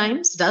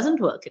sometimes,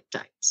 doesn't work at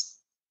times.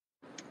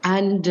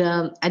 And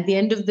at the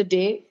end of the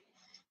day,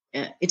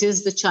 it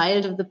is the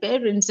child of the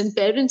parents. And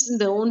parents, in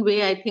their own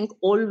way, I think,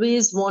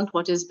 always want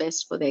what is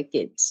best for their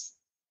kids.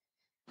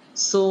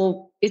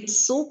 So it's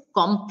so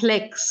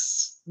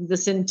complex,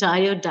 this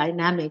entire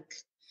dynamic.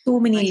 So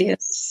many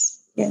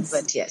layers. Yes.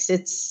 But yes,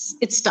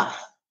 it's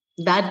tough.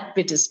 That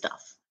bit is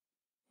tough.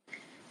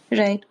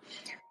 Right.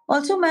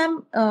 Also,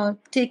 ma'am,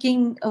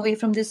 taking away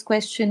from this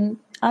question,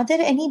 are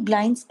there any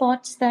blind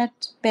spots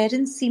that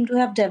parents seem to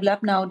have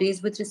developed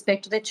nowadays with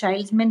respect to their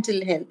child's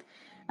mental health?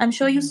 I'm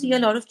sure you see a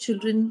lot of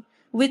children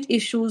with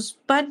issues,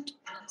 but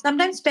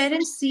sometimes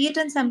parents see it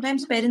and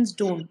sometimes parents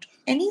don't.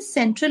 Any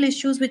central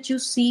issues which you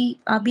see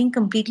are being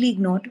completely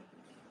ignored?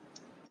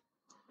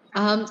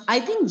 I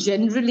think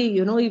generally,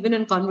 even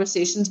in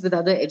conversations with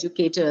other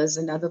educators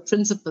and other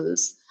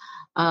principals,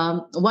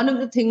 one of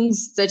the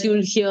things that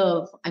you'll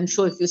hear, I'm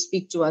sure if you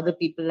speak to other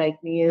people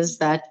like me, is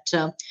that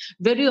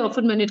very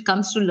often when it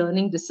comes to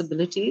learning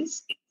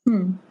disabilities,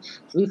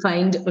 we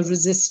find a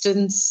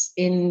resistance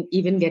in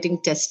even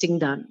getting testing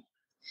done,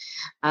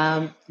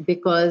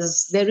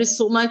 because there is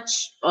so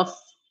much of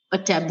a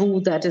taboo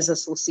that is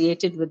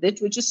associated with it,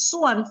 which is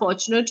so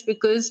unfortunate,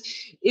 because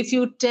if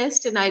you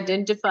test and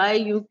identify,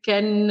 you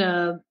can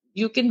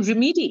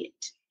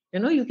remediate.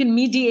 You can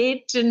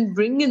mediate and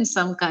bring in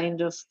some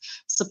kind of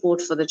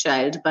support for the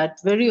child, but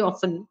very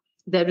often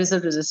there is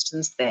a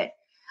resistance there.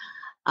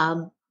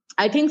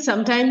 I think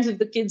sometimes if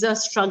the kids are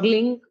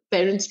struggling,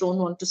 parents don't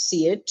want to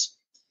see it.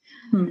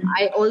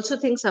 I also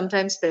think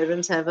sometimes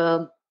parents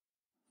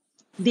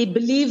they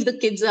believe the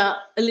kids are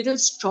a little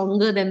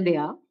stronger than they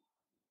are,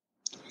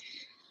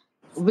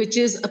 which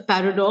is a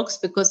paradox,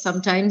 because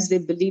sometimes they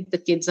believe the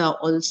kids are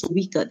also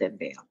weaker than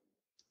they are.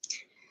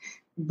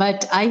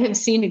 But I have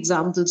seen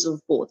examples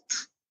of both,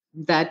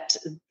 that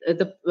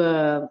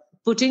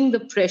putting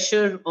the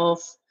pressure of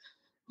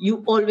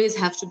you always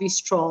have to be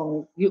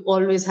strong, you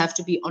always have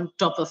to be on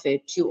top of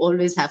it, you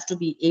always have to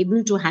be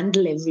able to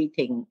handle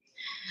everything,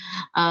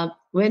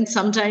 when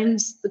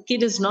sometimes the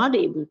kid is not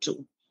able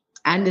to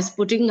and is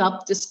putting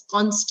up this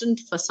constant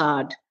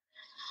facade.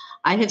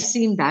 I have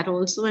seen that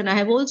also. And I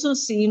have also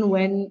seen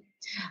when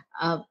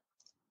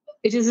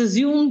it is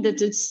assumed that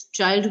this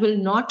child will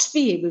not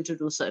be able to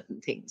do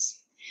certain things,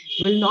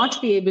 will not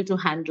be able to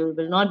handle,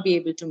 will not be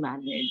able to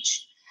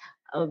manage,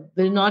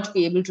 will not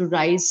be able to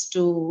rise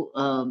to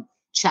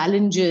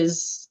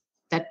challenges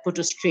that put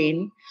a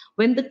strain,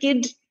 when the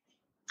kid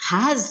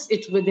has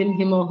it within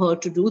him or her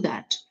to do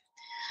that.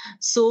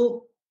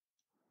 So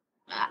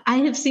I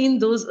have seen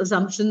those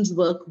assumptions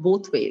work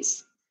both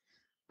ways.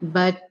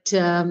 But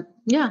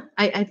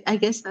I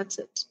guess that's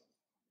it.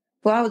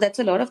 Wow, that's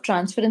a lot of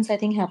transference, I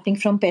think, happening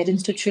from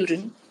parents to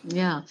children.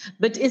 Yeah.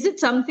 But is it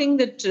something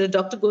that,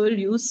 Dr. Goel,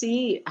 you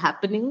see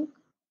happening?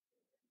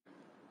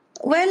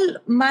 Well,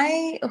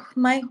 my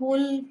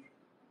whole,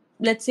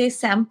 let's say, the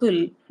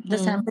sample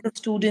of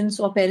students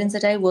or parents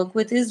that I work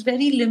with is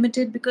very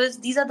limited, because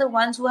these are the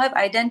ones who have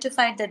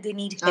identified that they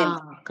need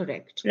help.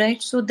 Correct.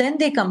 Right? So then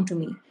they come to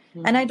me.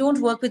 And I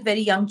don't work with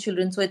very young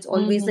children, so it's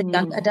always the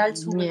young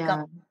adults who will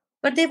come.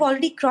 But they've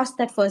already crossed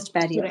that first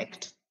barrier.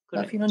 Correct.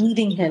 Of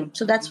needing help.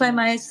 So that's why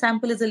my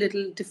sample is a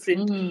little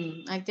different.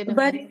 I can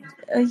But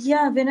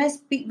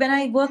when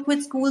I work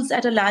with schools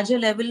at a larger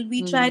level,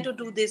 we try to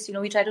do this.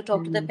 We try to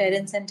talk to the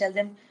parents and tell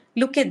them,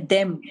 look at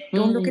them.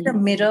 Don't look at a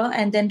mirror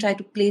and then try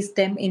to place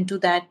them into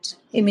that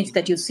image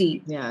that you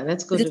see. Yeah,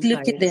 that's good. Just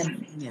look at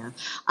them. Yeah,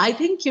 I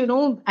think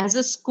as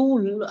a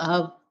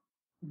school,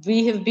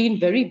 we have been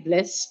very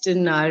blessed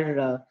in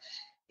our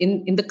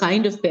in the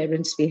kind of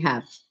parents we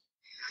have.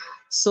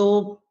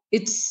 So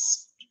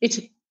this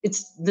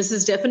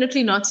is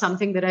definitely not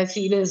something that I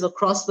feel is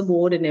across the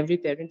board and every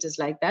parent is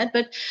like that.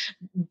 But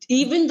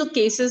even the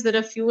cases that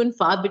are few and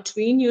far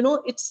between,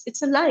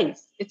 it's a life,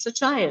 it's a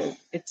child,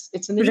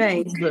 it's an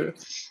individual,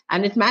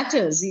 and it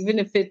matters even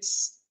if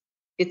it's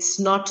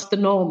not the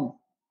norm.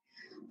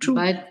 True.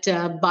 But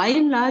by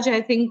and large,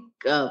 I think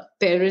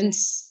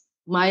parents,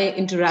 my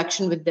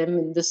interaction with them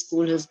in the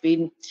school has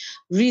been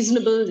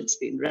reasonable. It's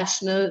been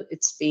rational.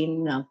 It's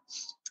been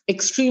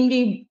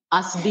extremely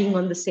us being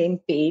on the same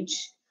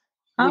page.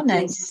 How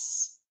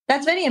nice.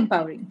 That's very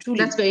empowering, truly.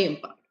 That's very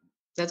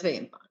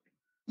empowering.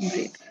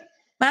 Great.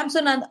 Ma'am,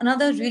 so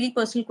another really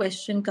personal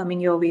question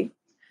coming your way.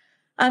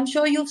 I'm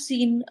sure you've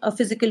seen a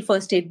physical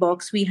first aid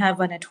box. We have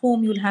one at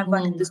home, you'll have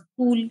one in the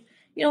school.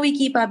 We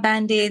keep our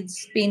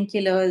band-aids,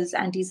 painkillers,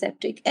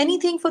 antiseptic,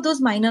 anything for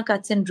those minor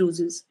cuts and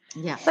bruises.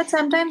 Yeah. But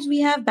sometimes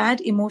we have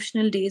bad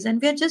emotional days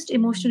and we are just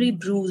emotionally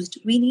bruised.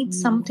 We need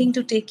something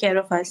to take care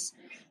of us.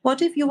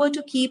 What if you were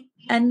to keep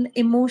an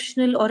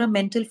emotional or a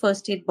mental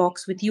first aid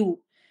box with you,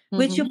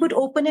 which you could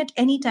open at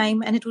any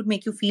time and it would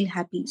make you feel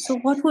happy? So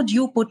what would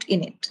you put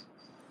in it?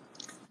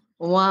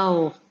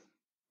 Wow.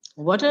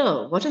 What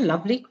a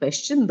lovely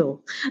question,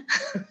 though.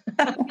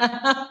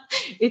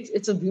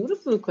 It's a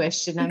beautiful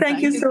question. I'm Thank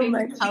trying you to so think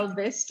much. how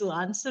best to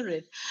answer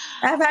it.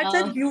 I've had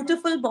such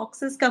beautiful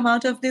boxes come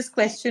out of this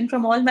question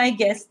from all my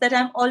guests that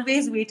I'm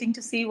always waiting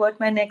to see what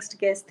my next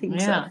guest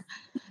thinks of.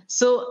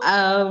 So,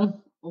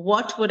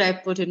 what would I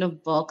put in a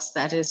box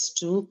that is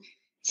to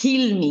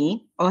heal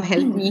me or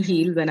help me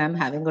heal when I'm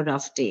having a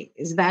rough day?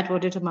 Is that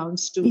what it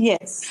amounts to?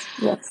 Yes.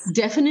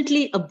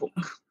 Definitely a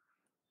book.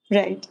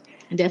 Right.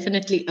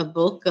 Definitely a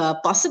book,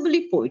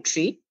 possibly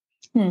poetry,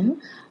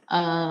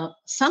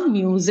 some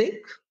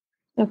music.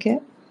 Okay.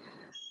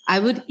 I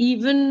would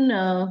even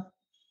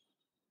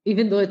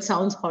though it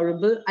sounds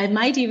horrible, I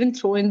might even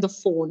throw in the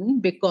phone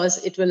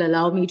because it will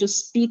allow me to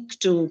speak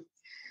to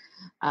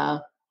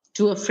a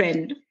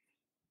friend.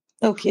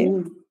 Okay.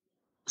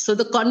 So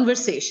the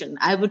conversation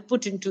I would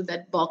put into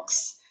that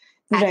box,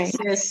 Right.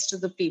 access to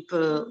the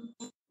people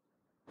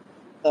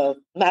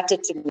matter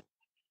to me.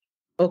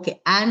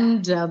 Okay,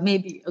 and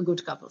maybe a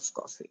good cup of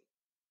coffee.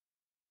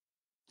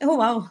 Oh,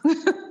 wow.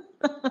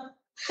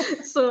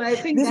 So I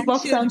think This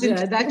box sounds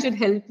that should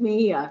help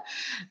me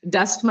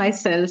dust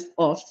myself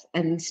off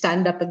and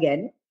stand up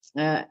again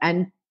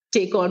and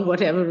take on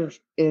whatever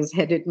is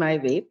headed my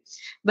way.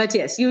 But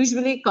yes,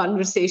 usually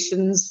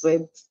conversations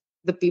with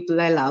the people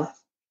I love,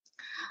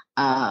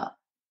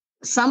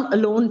 some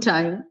alone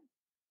time,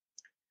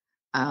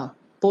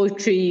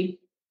 poetry,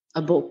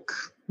 a book,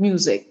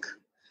 music,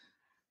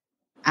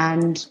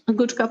 and a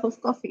good cup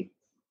of coffee.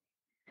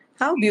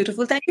 How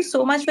beautiful. Thank you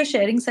so much for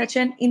sharing such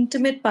an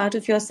intimate part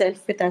of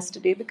yourself with us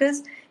today,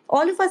 because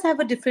all of us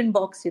have a different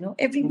box.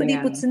 Everybody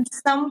puts in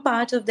some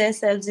part of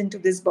themselves into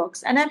this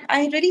box. And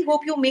I really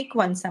hope you make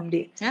one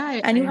someday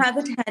and you have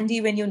it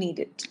handy when you need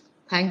it.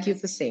 Thank you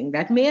for saying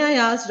that. May I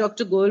ask,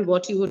 Dr. Goel,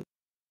 what you would?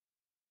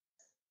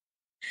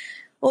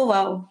 Oh,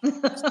 wow.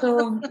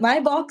 So my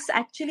box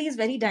actually is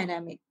very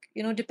dynamic.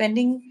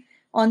 Depending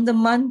on the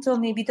month or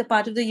maybe the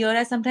part of the year,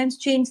 I sometimes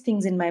change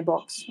things in my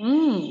box.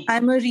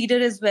 I'm a reader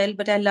as well,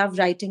 but I love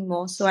writing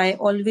more. So I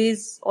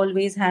always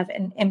have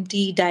an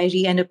empty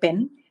diary and a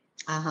pen.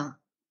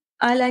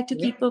 I like to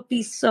keep a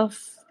piece of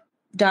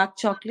dark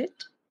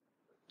chocolate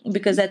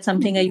because that's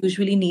something I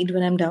usually need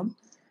when I'm down.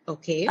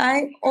 Okay.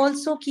 I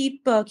also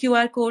keep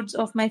QR codes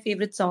of my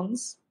favorite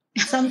songs.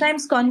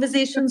 Sometimes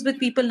conversations with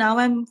people. Now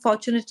I'm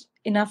fortunate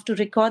enough to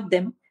record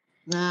them.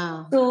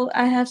 So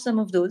I have some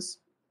of those.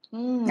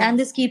 And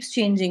this keeps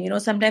changing,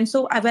 sometimes.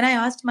 So when I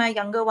asked my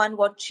younger one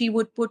what she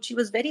would put, she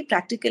was very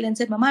practical and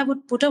said, Mama, I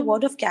would put a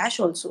wad of cash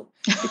also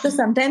because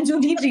sometimes you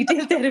need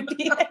retail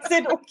therapy. I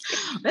said, okay.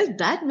 Well,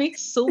 that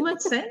makes so much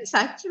sense,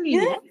 actually.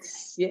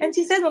 Yes. And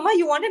she says, Mama,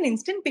 you want an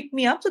instant pick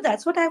me up? So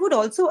that's what I would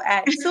also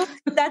add. So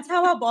that's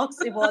how our box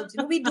evolves.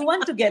 We do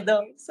one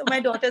together. So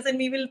my daughters and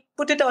me will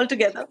put it all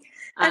together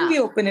and we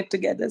open it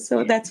together.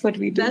 So that's what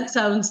we do. That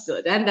sounds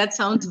good. And that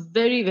sounds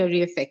very,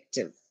 very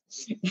effective.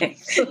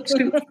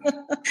 True.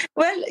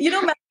 Well,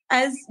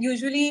 as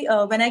usually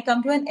when I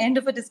come to an end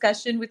of a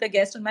discussion with a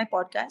guest on my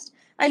podcast,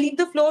 I leave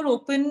the floor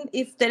open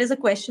if there is a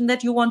question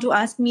that you want to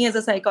ask me as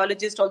a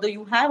psychologist, although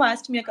you have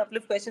asked me a couple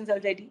of questions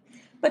already.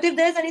 But if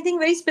there's anything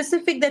very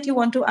specific that you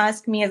want to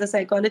ask me as a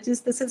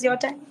psychologist, this is your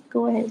time.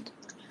 Go ahead.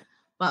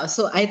 Wow.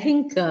 So I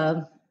think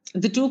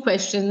the two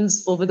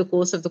questions over the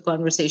course of the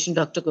conversation,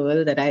 Dr.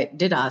 Goel, that I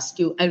did ask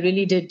you, I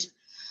really did.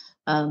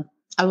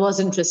 I was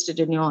interested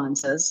in your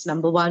answers.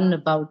 Number one,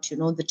 about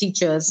the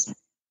teachers,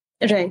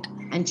 right,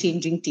 and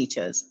changing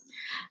teachers.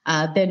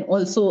 Then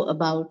also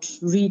about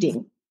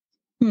reading.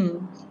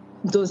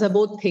 Those are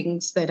both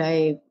things that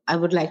I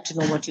would like to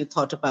know what you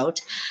thought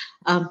about.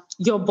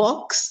 Your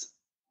box.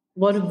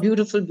 What a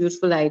beautiful,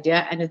 beautiful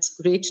idea, and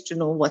it's great to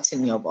know what's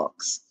in your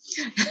box.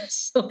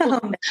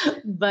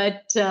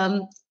 But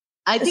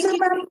I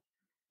think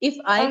if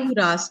I could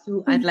ask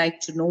you, I'd like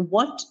to know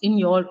what, in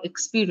your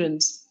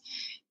experience,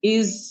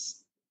 is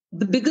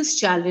the biggest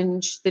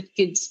challenge that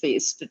kids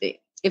face today.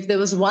 If there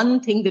was one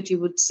thing that you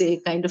would say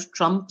kind of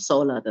trumps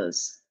all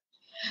others,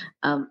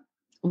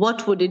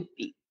 what would it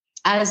be?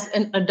 As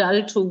an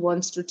adult who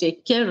wants to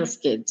take care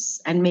of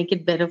kids and make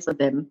it better for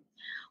them,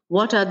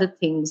 what are the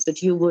things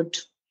that you would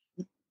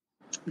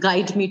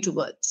guide me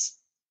towards?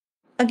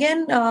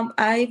 Again,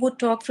 I would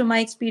talk from my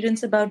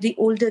experience about the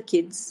older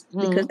kids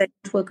because I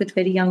don't work with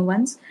very young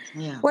ones.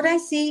 What I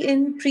see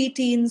in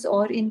preteens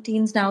or in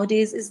teens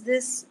nowadays is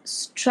this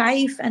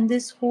strife and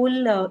this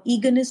whole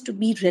eagerness to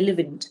be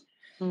relevant.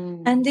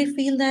 And they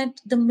feel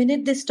that the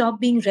minute they stop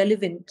being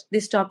relevant, they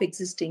stop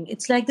existing.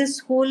 It's like this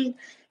whole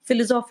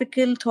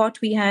philosophical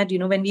thought we had,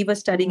 when we were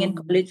studying in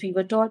college, we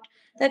were taught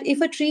that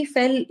if a tree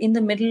fell in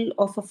the middle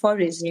of a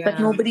forest, but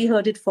nobody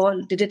heard it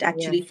fall, did it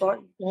actually fall?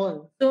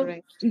 So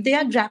Correct. they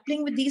are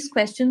grappling with these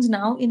questions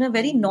now in a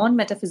very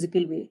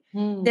non-metaphysical way.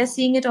 They're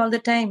seeing it all the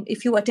time.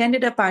 If you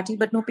attended a party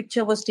but no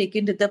picture was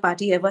taken, did the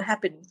party ever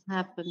happen?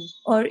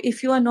 Or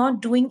if you are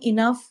not doing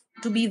enough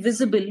to be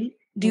visible,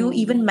 do you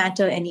even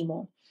matter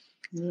anymore?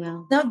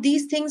 Now,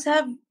 these things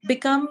have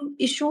become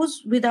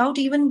issues without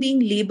even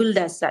being labeled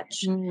as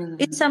such.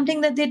 It's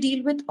something that they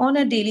deal with on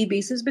a daily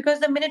basis,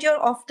 because the minute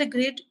you're off the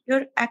grid,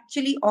 you're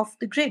actually off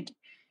the grid.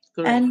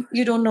 Correct. And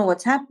you don't know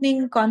what's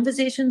happening.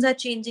 Conversations are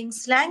changing.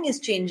 Slang is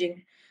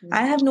changing.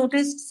 I have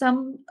noticed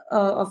some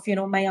of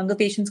my younger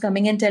patients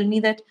coming and tell me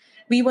that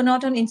we were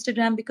not on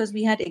Instagram because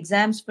we had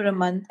exams for a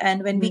month,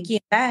 and when we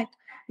came back,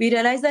 we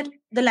realized that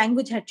the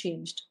language had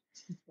changed.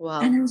 Wow.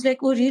 And I was like,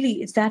 oh,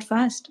 really? It's that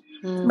fast?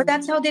 But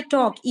that's how they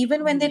talk.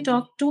 Even when they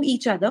talk to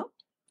each other,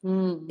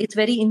 it's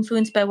very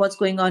influenced by what's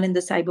going on in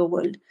the cyber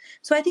world.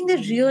 So I think they're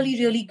really,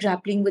 really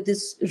grappling with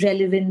this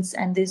relevance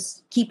and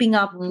this keeping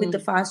up with the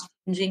fast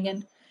changing.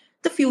 And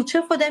the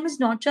future for them is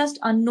not just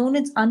unknown,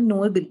 it's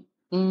unknowable.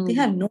 They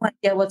have no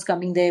idea what's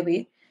coming their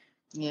way.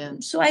 Yeah.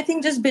 So I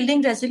think just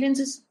building resilience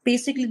is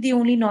basically the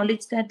only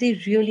knowledge that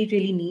they really,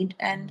 really need.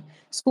 And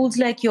schools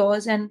like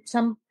yours and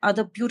some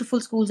other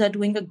beautiful schools are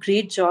doing a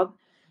great job.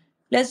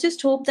 Let's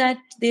just hope that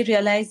they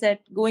realize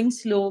that going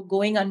slow,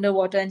 going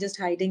underwater and just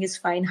hiding is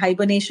fine.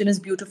 Hibernation is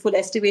beautiful.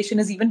 Estivation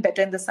is even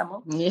better in the summer.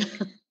 Yeah.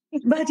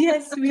 But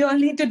yes, we all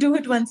need to do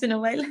it once in a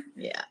while.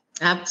 Yeah,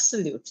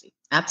 absolutely.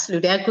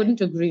 Absolutely. I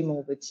couldn't agree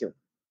more with you.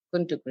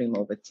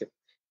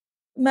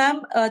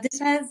 Ma'am, this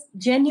has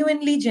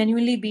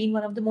genuinely been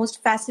one of the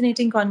most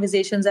fascinating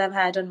conversations I've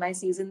had on my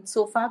season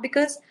so far,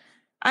 because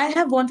I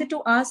have wanted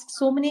to ask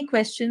so many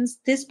questions.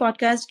 This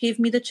podcast gave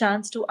me the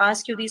chance to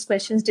ask you these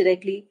questions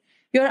directly.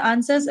 Your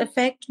answers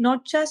affect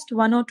not just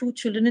one or two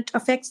children, it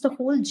affects the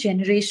whole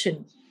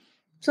generation.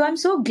 So I'm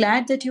so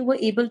glad that you were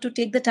able to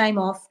take the time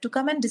off to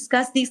come and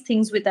discuss these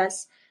things with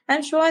us.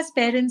 I'm sure as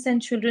parents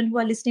and children who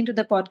are listening to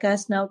the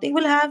podcast now, they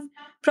will have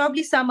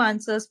probably some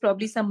answers,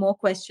 probably some more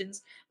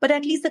questions, but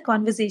at least the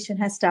conversation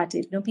has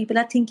started. People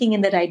are thinking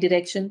in the right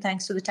direction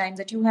thanks to the time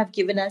that you have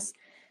given us.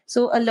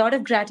 So a lot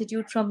of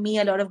gratitude from me,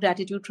 a lot of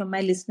gratitude from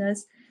my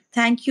listeners.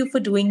 Thank you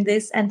for doing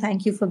this, and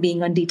thank you for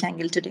being on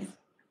Detangle today.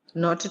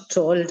 Not at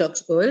all,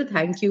 Dr. Goel.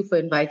 Thank you for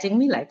inviting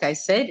me. Like I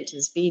said, it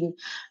has been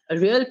a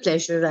real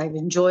pleasure. I've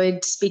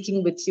enjoyed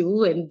speaking with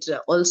you and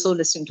also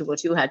listening to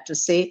what you had to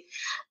say.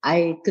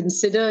 I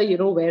consider,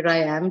 where I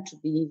am to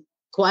be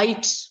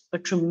quite a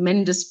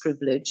tremendous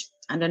privilege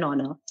and an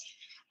honor.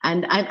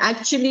 And I'm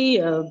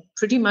actually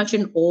pretty much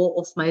in awe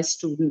of my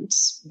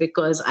students,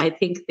 because I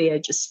think they are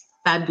just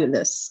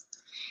fabulous.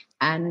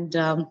 And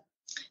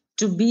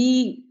to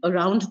be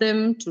around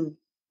them,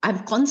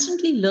 I'm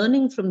constantly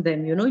learning from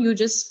them. You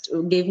just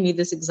gave me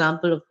this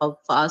example of how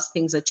fast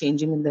things are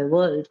changing in their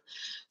world.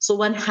 So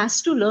one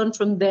has to learn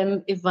from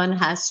them if one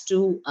has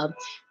to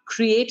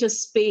create a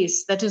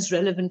space that is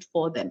relevant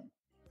for them.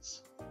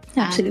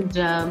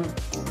 Absolutely. And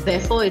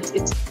therefore,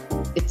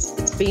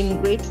 it's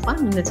been great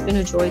fun, and it's been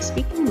a joy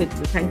speaking with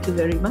you. Thank you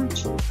very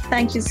much.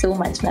 Thank you so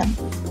much,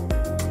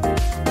 ma'am.